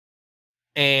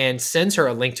 And sends her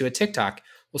a link to a TikTok.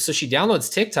 Well, so she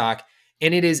downloads TikTok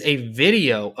and it is a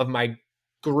video of my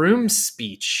groom's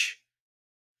speech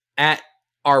at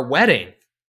our wedding.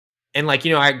 And like,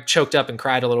 I choked up and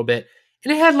cried a little bit.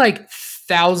 And it had like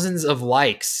thousands of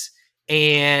likes.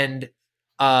 And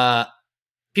uh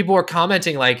people were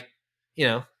commenting like, you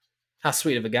know, how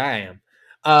sweet of a guy I am.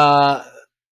 Uh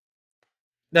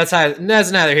that's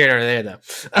neither here nor there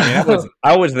I mean, though.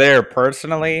 I was there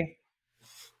personally.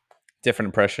 Different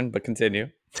impression, but continue.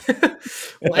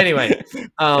 Well, anyway,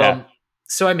 Yeah.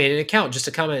 so I made an account just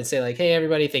to comment and say like, "Hey,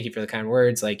 everybody, thank you for the kind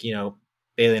words." Like,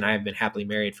 Bailey and I have been happily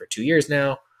married for 2 years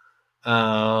now.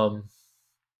 Um,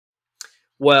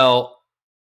 well,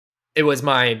 it was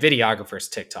my videographer's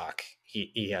TikTok.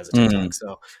 He has a Mm-hmm. TikTok,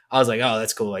 so I was like, "Oh,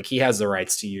 that's cool." Like, he has the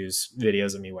rights to use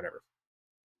videos of me, whatever.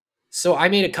 So I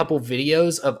made a couple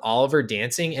videos of Oliver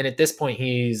dancing, and at this point,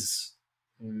 he's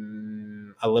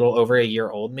a little over a year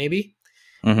old, maybe.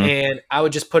 Mm-hmm. And I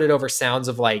would just put it over sounds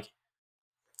of like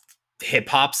hip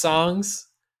hop songs.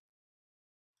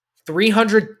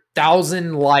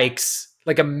 300,000 likes,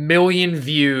 like a million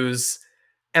views,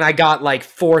 and I got like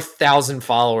 4,000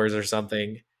 followers or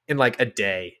something in like a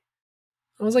day.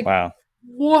 I was like, Wow.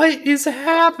 what is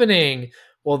happening?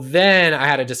 Well, then I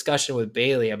had a discussion with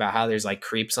Bailey about how there's like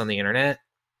creeps on the internet.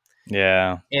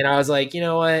 Yeah. And I was like, you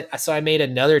know what? So I made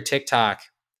another TikTok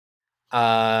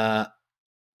uh,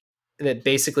 that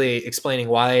basically explaining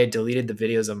why I deleted the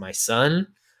videos of my son.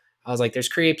 I was like, there's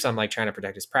creeps. I'm like trying to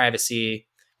protect his privacy.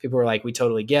 People were like, we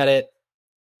totally get it.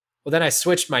 Well, then I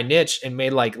switched my niche and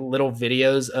made like little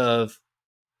videos of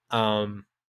um,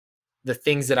 the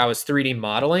things that I was 3D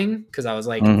modeling because I was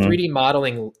like Mm-hmm. 3D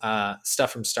modeling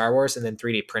stuff from Star Wars and then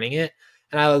 3D printing it.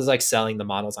 And I was like selling the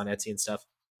models on Etsy and stuff.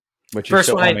 But you First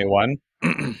still one, owe me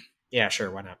one. yeah,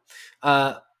 sure, why not?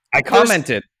 Uh, I first,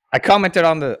 commented. I commented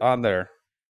on there.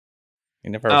 You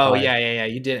never oh replied. yeah.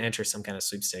 You did enter some kind of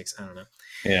sweepstakes. I don't know.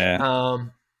 Yeah.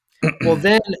 Um, well,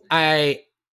 then I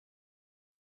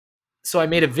So I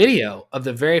made a video of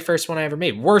the very first one I ever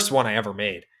made, worst one I ever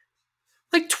made,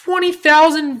 like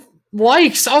 20,000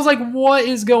 likes. I was like, what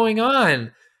is going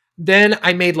on? Then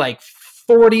I made like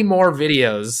 40 more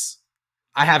videos.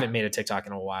 I haven't made a TikTok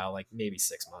in a while, like maybe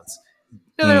 6 months.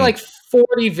 There are Hmm. like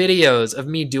 40 videos of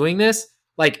me doing this,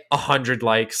 like 100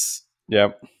 likes.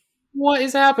 Yep. What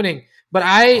is happening? But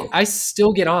I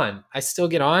still get on. I still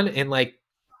get on, and like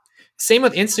same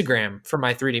with Instagram for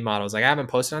my 3D models. Like I haven't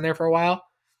posted on there for a while.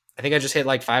 I think I just hit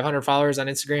like 500 followers on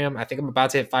Instagram. I think I'm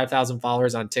about to hit 5,000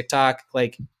 followers on TikTok.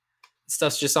 Like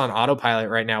stuff's just on autopilot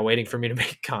right now, waiting for me to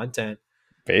make content.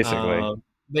 Basically.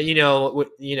 But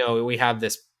we have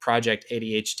this project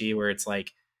ADHD where it's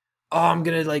like, oh, I'm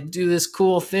gonna like do this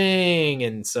cool thing,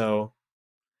 and so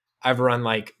I've run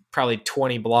like probably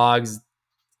 20 blogs,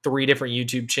 3 different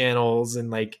YouTube channels, and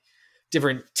like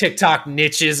different TikTok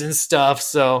niches and stuff.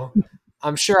 So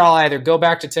I'm sure I'll either go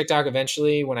back to TikTok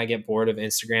eventually when I get bored of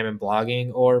Instagram and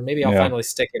blogging, or maybe I'll Yeah. finally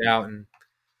stick it out and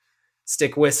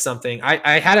stick with something.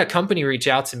 I had a company reach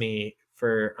out to me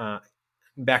for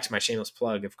back to my shameless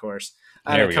plug, of course.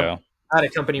 I had There a we go.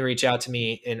 company reach out to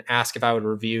me and ask if I would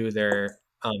review their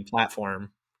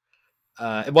platform.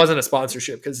 It wasn't a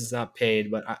sponsorship because it's not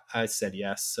paid, but I said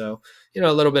yes. So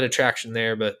a little bit of traction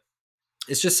there, but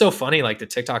it's just so funny. Like the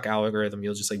TikTok algorithm,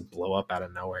 you'll just like blow up out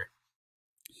of nowhere.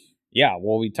 Yeah.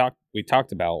 Well, we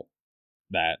talked about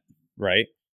that, right?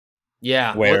 Yeah.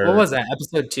 What Where was that?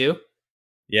 Episode 2?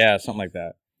 yeah, something like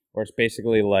that. Where it's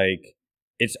basically like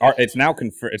it's now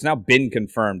it's now been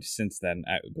confirmed since then,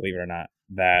 believe it or not,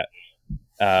 that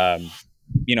um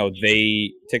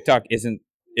they TikTok isn't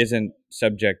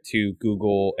subject to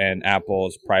Google and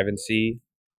Apple's privacy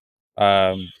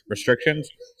restrictions,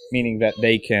 meaning that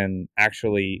they can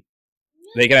actually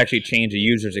change a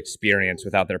user's experience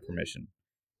without their permission.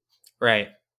 Right.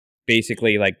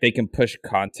 Basically, like they can push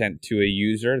content to a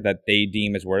user that they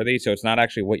deem as worthy, so it's not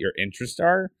actually what your interests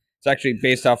are. It's actually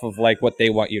based off of like what they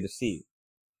want you to see.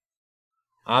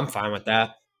 I'm fine with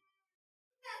that.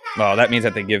 Well, that means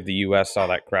that they give the US all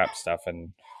that crap stuff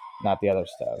and not the other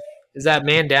stuff. Is that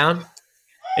man down?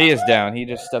 He is down. He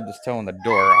just stubbed his toe in the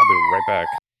door. I'll be right back.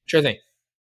 Sure thing.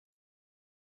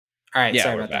 All right. Yeah,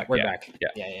 Sorry we're about that. back. We're Yeah. back. Yeah.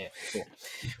 Yeah. Yeah. Cool.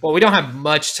 Well, we don't have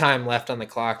much time left on the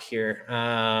clock here.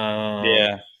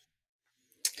 Yeah.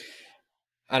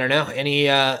 I don't know. Any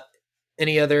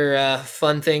other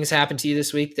fun things happen to you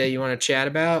this week that you want to chat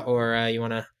about, or you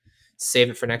want to save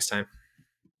it for next time?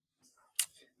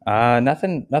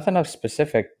 Nothing of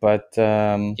specific, but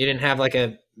You didn't have like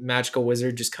a magical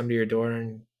wizard just come to your door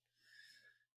and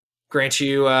grant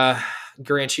you ultimate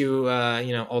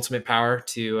power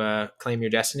to claim your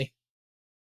destiny.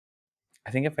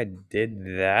 I think if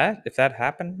that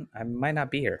happened, I might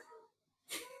not be here.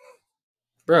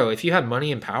 Bro, if you had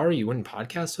money and power, you wouldn't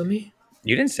podcast with me?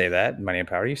 You didn't say that, money and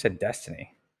power. You said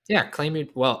destiny. Yeah, claim your.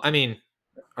 Well, I mean,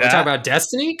 are we talking Yeah. about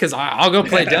Destiny? Because I'll go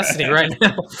play Destiny right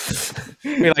now.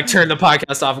 We like turn the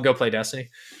podcast off and go play Destiny.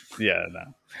 Yeah, no.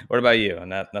 What about you?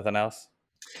 Nothing else?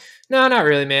 No, not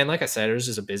really, man. Like I said, it was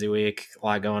just a busy week, a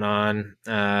lot going on,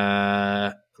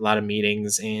 a lot of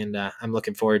meetings, and I'm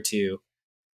looking forward to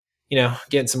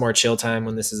getting some more chill time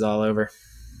when this is all over.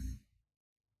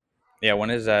 Yeah, when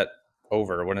is that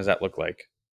over? When does that look like?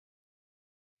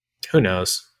 Who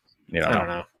knows? You don't I know. don't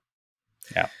know.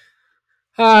 Yeah.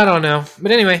 I don't know.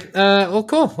 But anyway, well,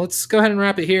 cool. Let's go ahead and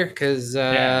wrap it here because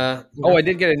Yeah. Oh, I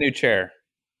did get a new chair,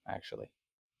 actually,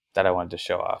 that I wanted to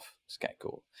show off. It's kind of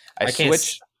cool. I I can't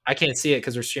switched. I can't see it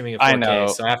because we're streaming at I 4K, know.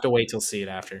 so I have to wait till see it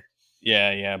after.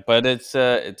 Yeah, yeah, but it's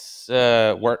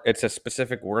work. It's a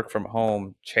specific work from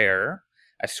home chair.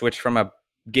 I switched from a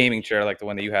gaming chair like the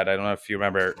one that you had. I don't know if you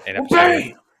remember in episode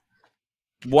Okay.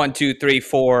 1, 2, 3,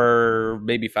 4,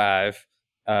 maybe 5.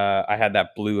 I had that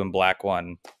blue and black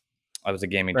one. I was a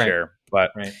gaming Right. chair, but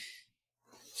Right.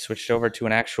 switched over to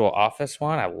an actual office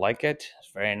one. I like it. It's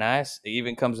very nice. It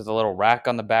even comes with a little rack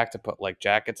on the back to put like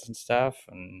jackets and stuff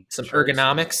and Some shirts.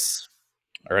 ergonomics.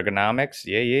 Ergonomics.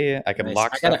 Yeah, yeah, yeah. I can Nice.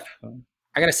 lock stuff.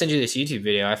 I gotta send you this YouTube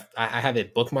video. I have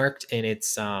it bookmarked, and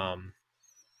it's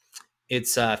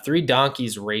 3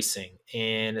 donkeys racing,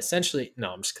 and essentially,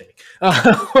 no, I'm just kidding.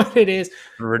 What it is,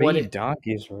 what 3 it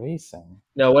donkeys racing.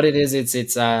 no, what it is, it's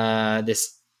this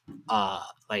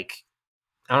like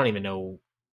I don't even know.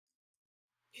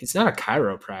 It's not a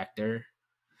chiropractor,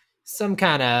 some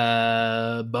kind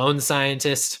of bone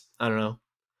scientist. I don't know,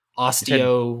 You said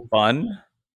osteo bun?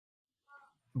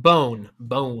 bone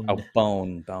Oh,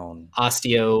 bone.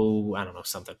 osteo. I don't know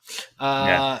something.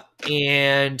 Yeah.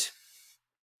 And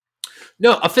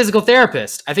no, a physical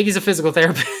therapist. I think he's a physical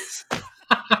therapist.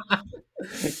 I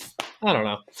don't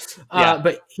know. Yeah.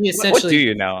 But he What do essentially,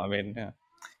 you know? I mean, yeah.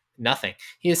 Nothing.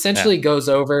 He Yeah. essentially goes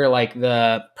over like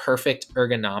the perfect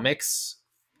ergonomics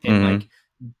and Hmm. like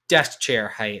desk chair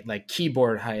height, like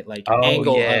keyboard height, like Oh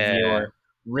angle of yeah. your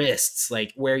wrists,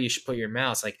 like where you should put your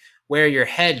mouse, like where your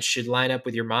head should line up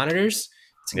with your monitors.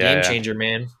 It's a Yeah, game yeah. changer,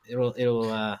 man. It'll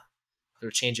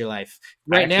change your life.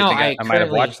 I Right actually now, think I might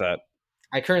have watched that.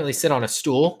 I currently sit on a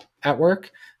stool at work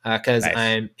because Nice.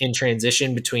 I'm in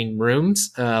transition between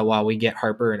rooms while we get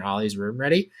Harper and Ollie's room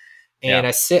ready. And Yeah.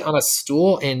 I sit on a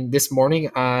stool. And this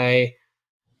morning, I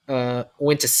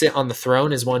went to sit on the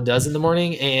throne as one does in the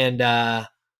morning, and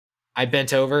I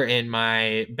bent over and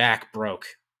my back broke.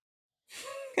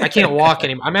 I can't walk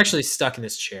anymore. I'm actually stuck in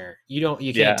this chair. You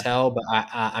can't Yeah. tell, but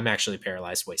I'm actually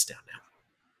paralyzed waist down now.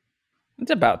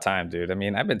 It's about time, dude. I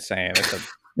mean, I've been saying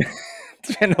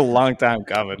it's been a long time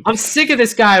coming. I'm sick of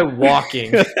this guy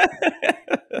walking.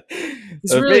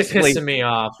 He's really Basically, pissing me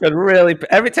off. but really,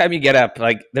 every time you get up,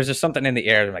 like there's just something in the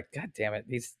air. I'm like, God damn it,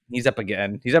 he's up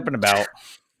again. He's up and about.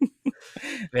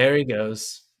 There he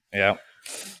goes. Yeah.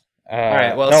 All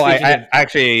right. Well, No, speaking I of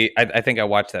actually I think I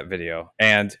watched that video,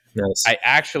 and nice. I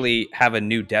actually have a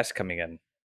new desk coming in.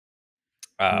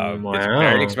 It's Wow.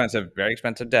 very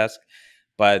expensive desk,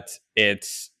 but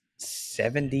it's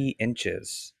 70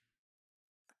 inches.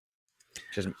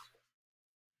 Which is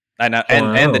and the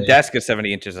Wow. desk is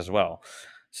 70 inches as well.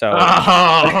 So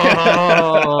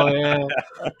Oh, yeah.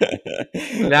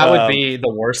 That would um, be the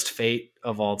worst fate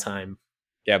of all time.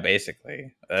 yeah,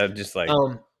 basically, just like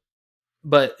Um,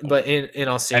 but in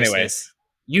all anyway, seriousness,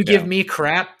 you give yeah, me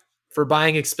crap for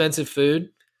buying expensive food,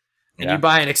 and you yeah,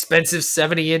 buy an expensive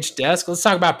 70-inch desk. Let's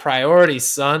talk about priorities,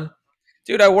 son.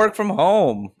 dude. I work from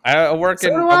home. So do I work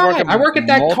I. I in work at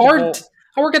that card. multiple.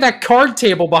 I work at that card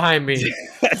table behind me.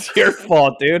 That's your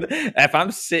fault, dude. If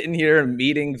I'm sitting here in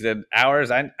meetings and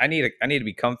hours, I need to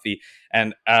be comfy.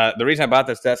 And the reason I bought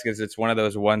this desk is it's one of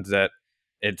those ones that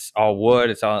it's all wood.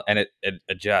 It's all and it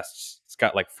adjusts. It's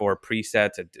got like four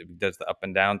presets. It does the up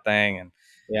and down thing, and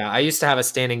Yeah, I used to have a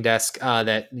standing desk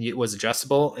that was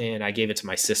adjustable, and I gave it to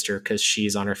my sister because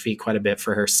she's on her feet quite a bit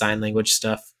for her sign language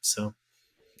stuff. So,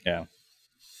 yeah.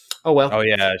 oh well. Oh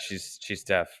yeah, she's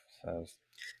deaf. So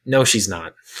No, she's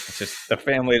not. it's just the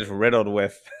family is riddled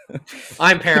with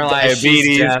I'm paralyzed. She's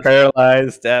diabetes, deaf.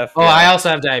 paralyzed, deaf. Oh, I Yeah, also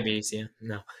have diabetes. Yeah,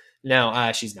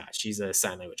 no, she's not. She's a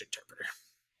sign language interpreter.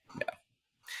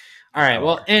 All right. oh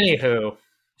Well, anywho,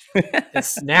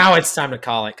 it's time to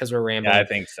call it because we're yeah, I rambling.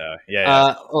 think so. Yeah,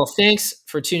 yeah. Well, thanks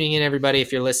for tuning in, everybody.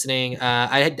 If you're listening,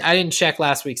 I didn't check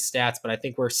last week's stats, but I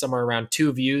think we're somewhere around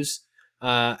 2 views,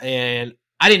 and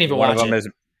I didn't even One of watch them it. is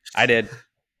I did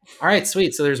All right,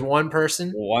 sweet. So there's one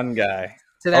person one guy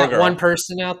to or that one girl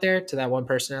person out there. To that one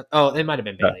person out. Oh, it might have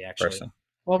been Bailey actually. person.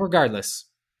 Well, regardless,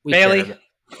 we care. Bailey,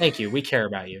 Thank you. We care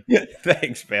about you.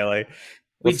 thanks, Bailey.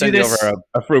 We'll We do send you over this.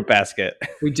 a fruit basket.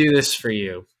 We do this for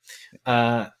you.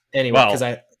 Anyway, because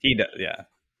Well, he does. Yeah,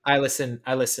 I listen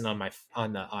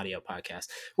on the audio podcast,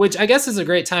 which I guess is a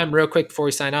great time, real quick before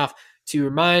we sign off, to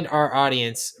remind our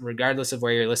audience, regardless of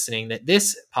where you're listening, that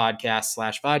this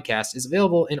podcast/vodcast is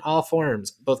available in all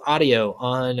forms, both audio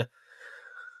on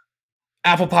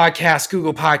Apple Podcasts,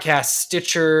 Google Podcasts,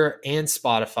 Stitcher, and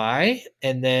Spotify.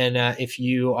 And then if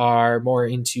you are more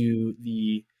into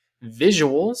the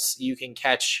visuals, you can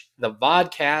catch the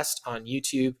vodcast on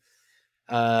YouTube,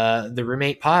 the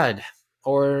Roommate Pod,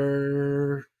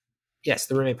 or yes,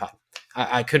 the Roommate Pod.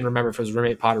 I couldn't remember if it was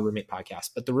Roommate Pod or Roommate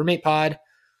Podcast, but the Roommate Pod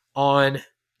on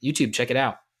YouTube. Check it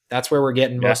out. That's where we're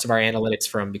getting yeah. most of our analytics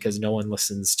from because no one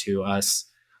listens to us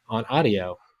on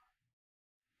audio.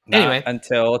 Not Anyway,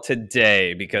 until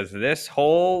today, because this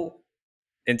whole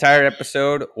entire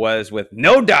episode was with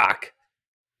no doc,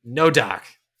 no doc.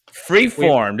 free We,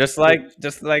 form, we just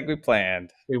like we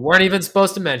planned. we weren't even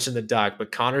supposed to mention the doc,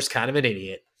 but Connor's kind of an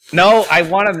idiot. No, I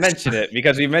want to mention it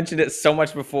because we mentioned it so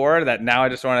much before that now I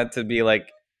just want it to be like,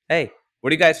 hey, what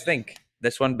do you guys think?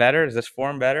 This one better? Is this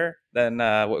form better than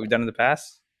what we've done in the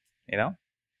past? You know?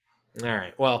 All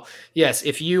right. Well, yes.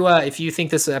 If you think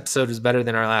this episode is better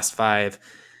than our last five,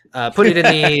 put it in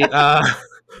the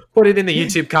put it in the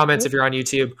YouTube comments if you're on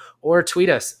YouTube, or tweet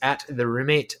us at the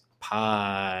Roommate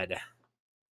Pod.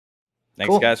 Thanks,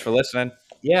 Cool. guys, for listening.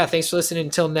 Yeah. Thanks for listening.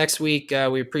 Until next week.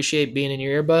 We appreciate being in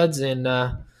your earbuds, and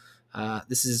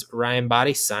this is Ryan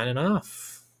Body signing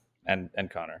off. And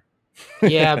Connor.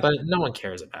 Yeah, but no one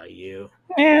cares about you.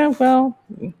 Yeah, well,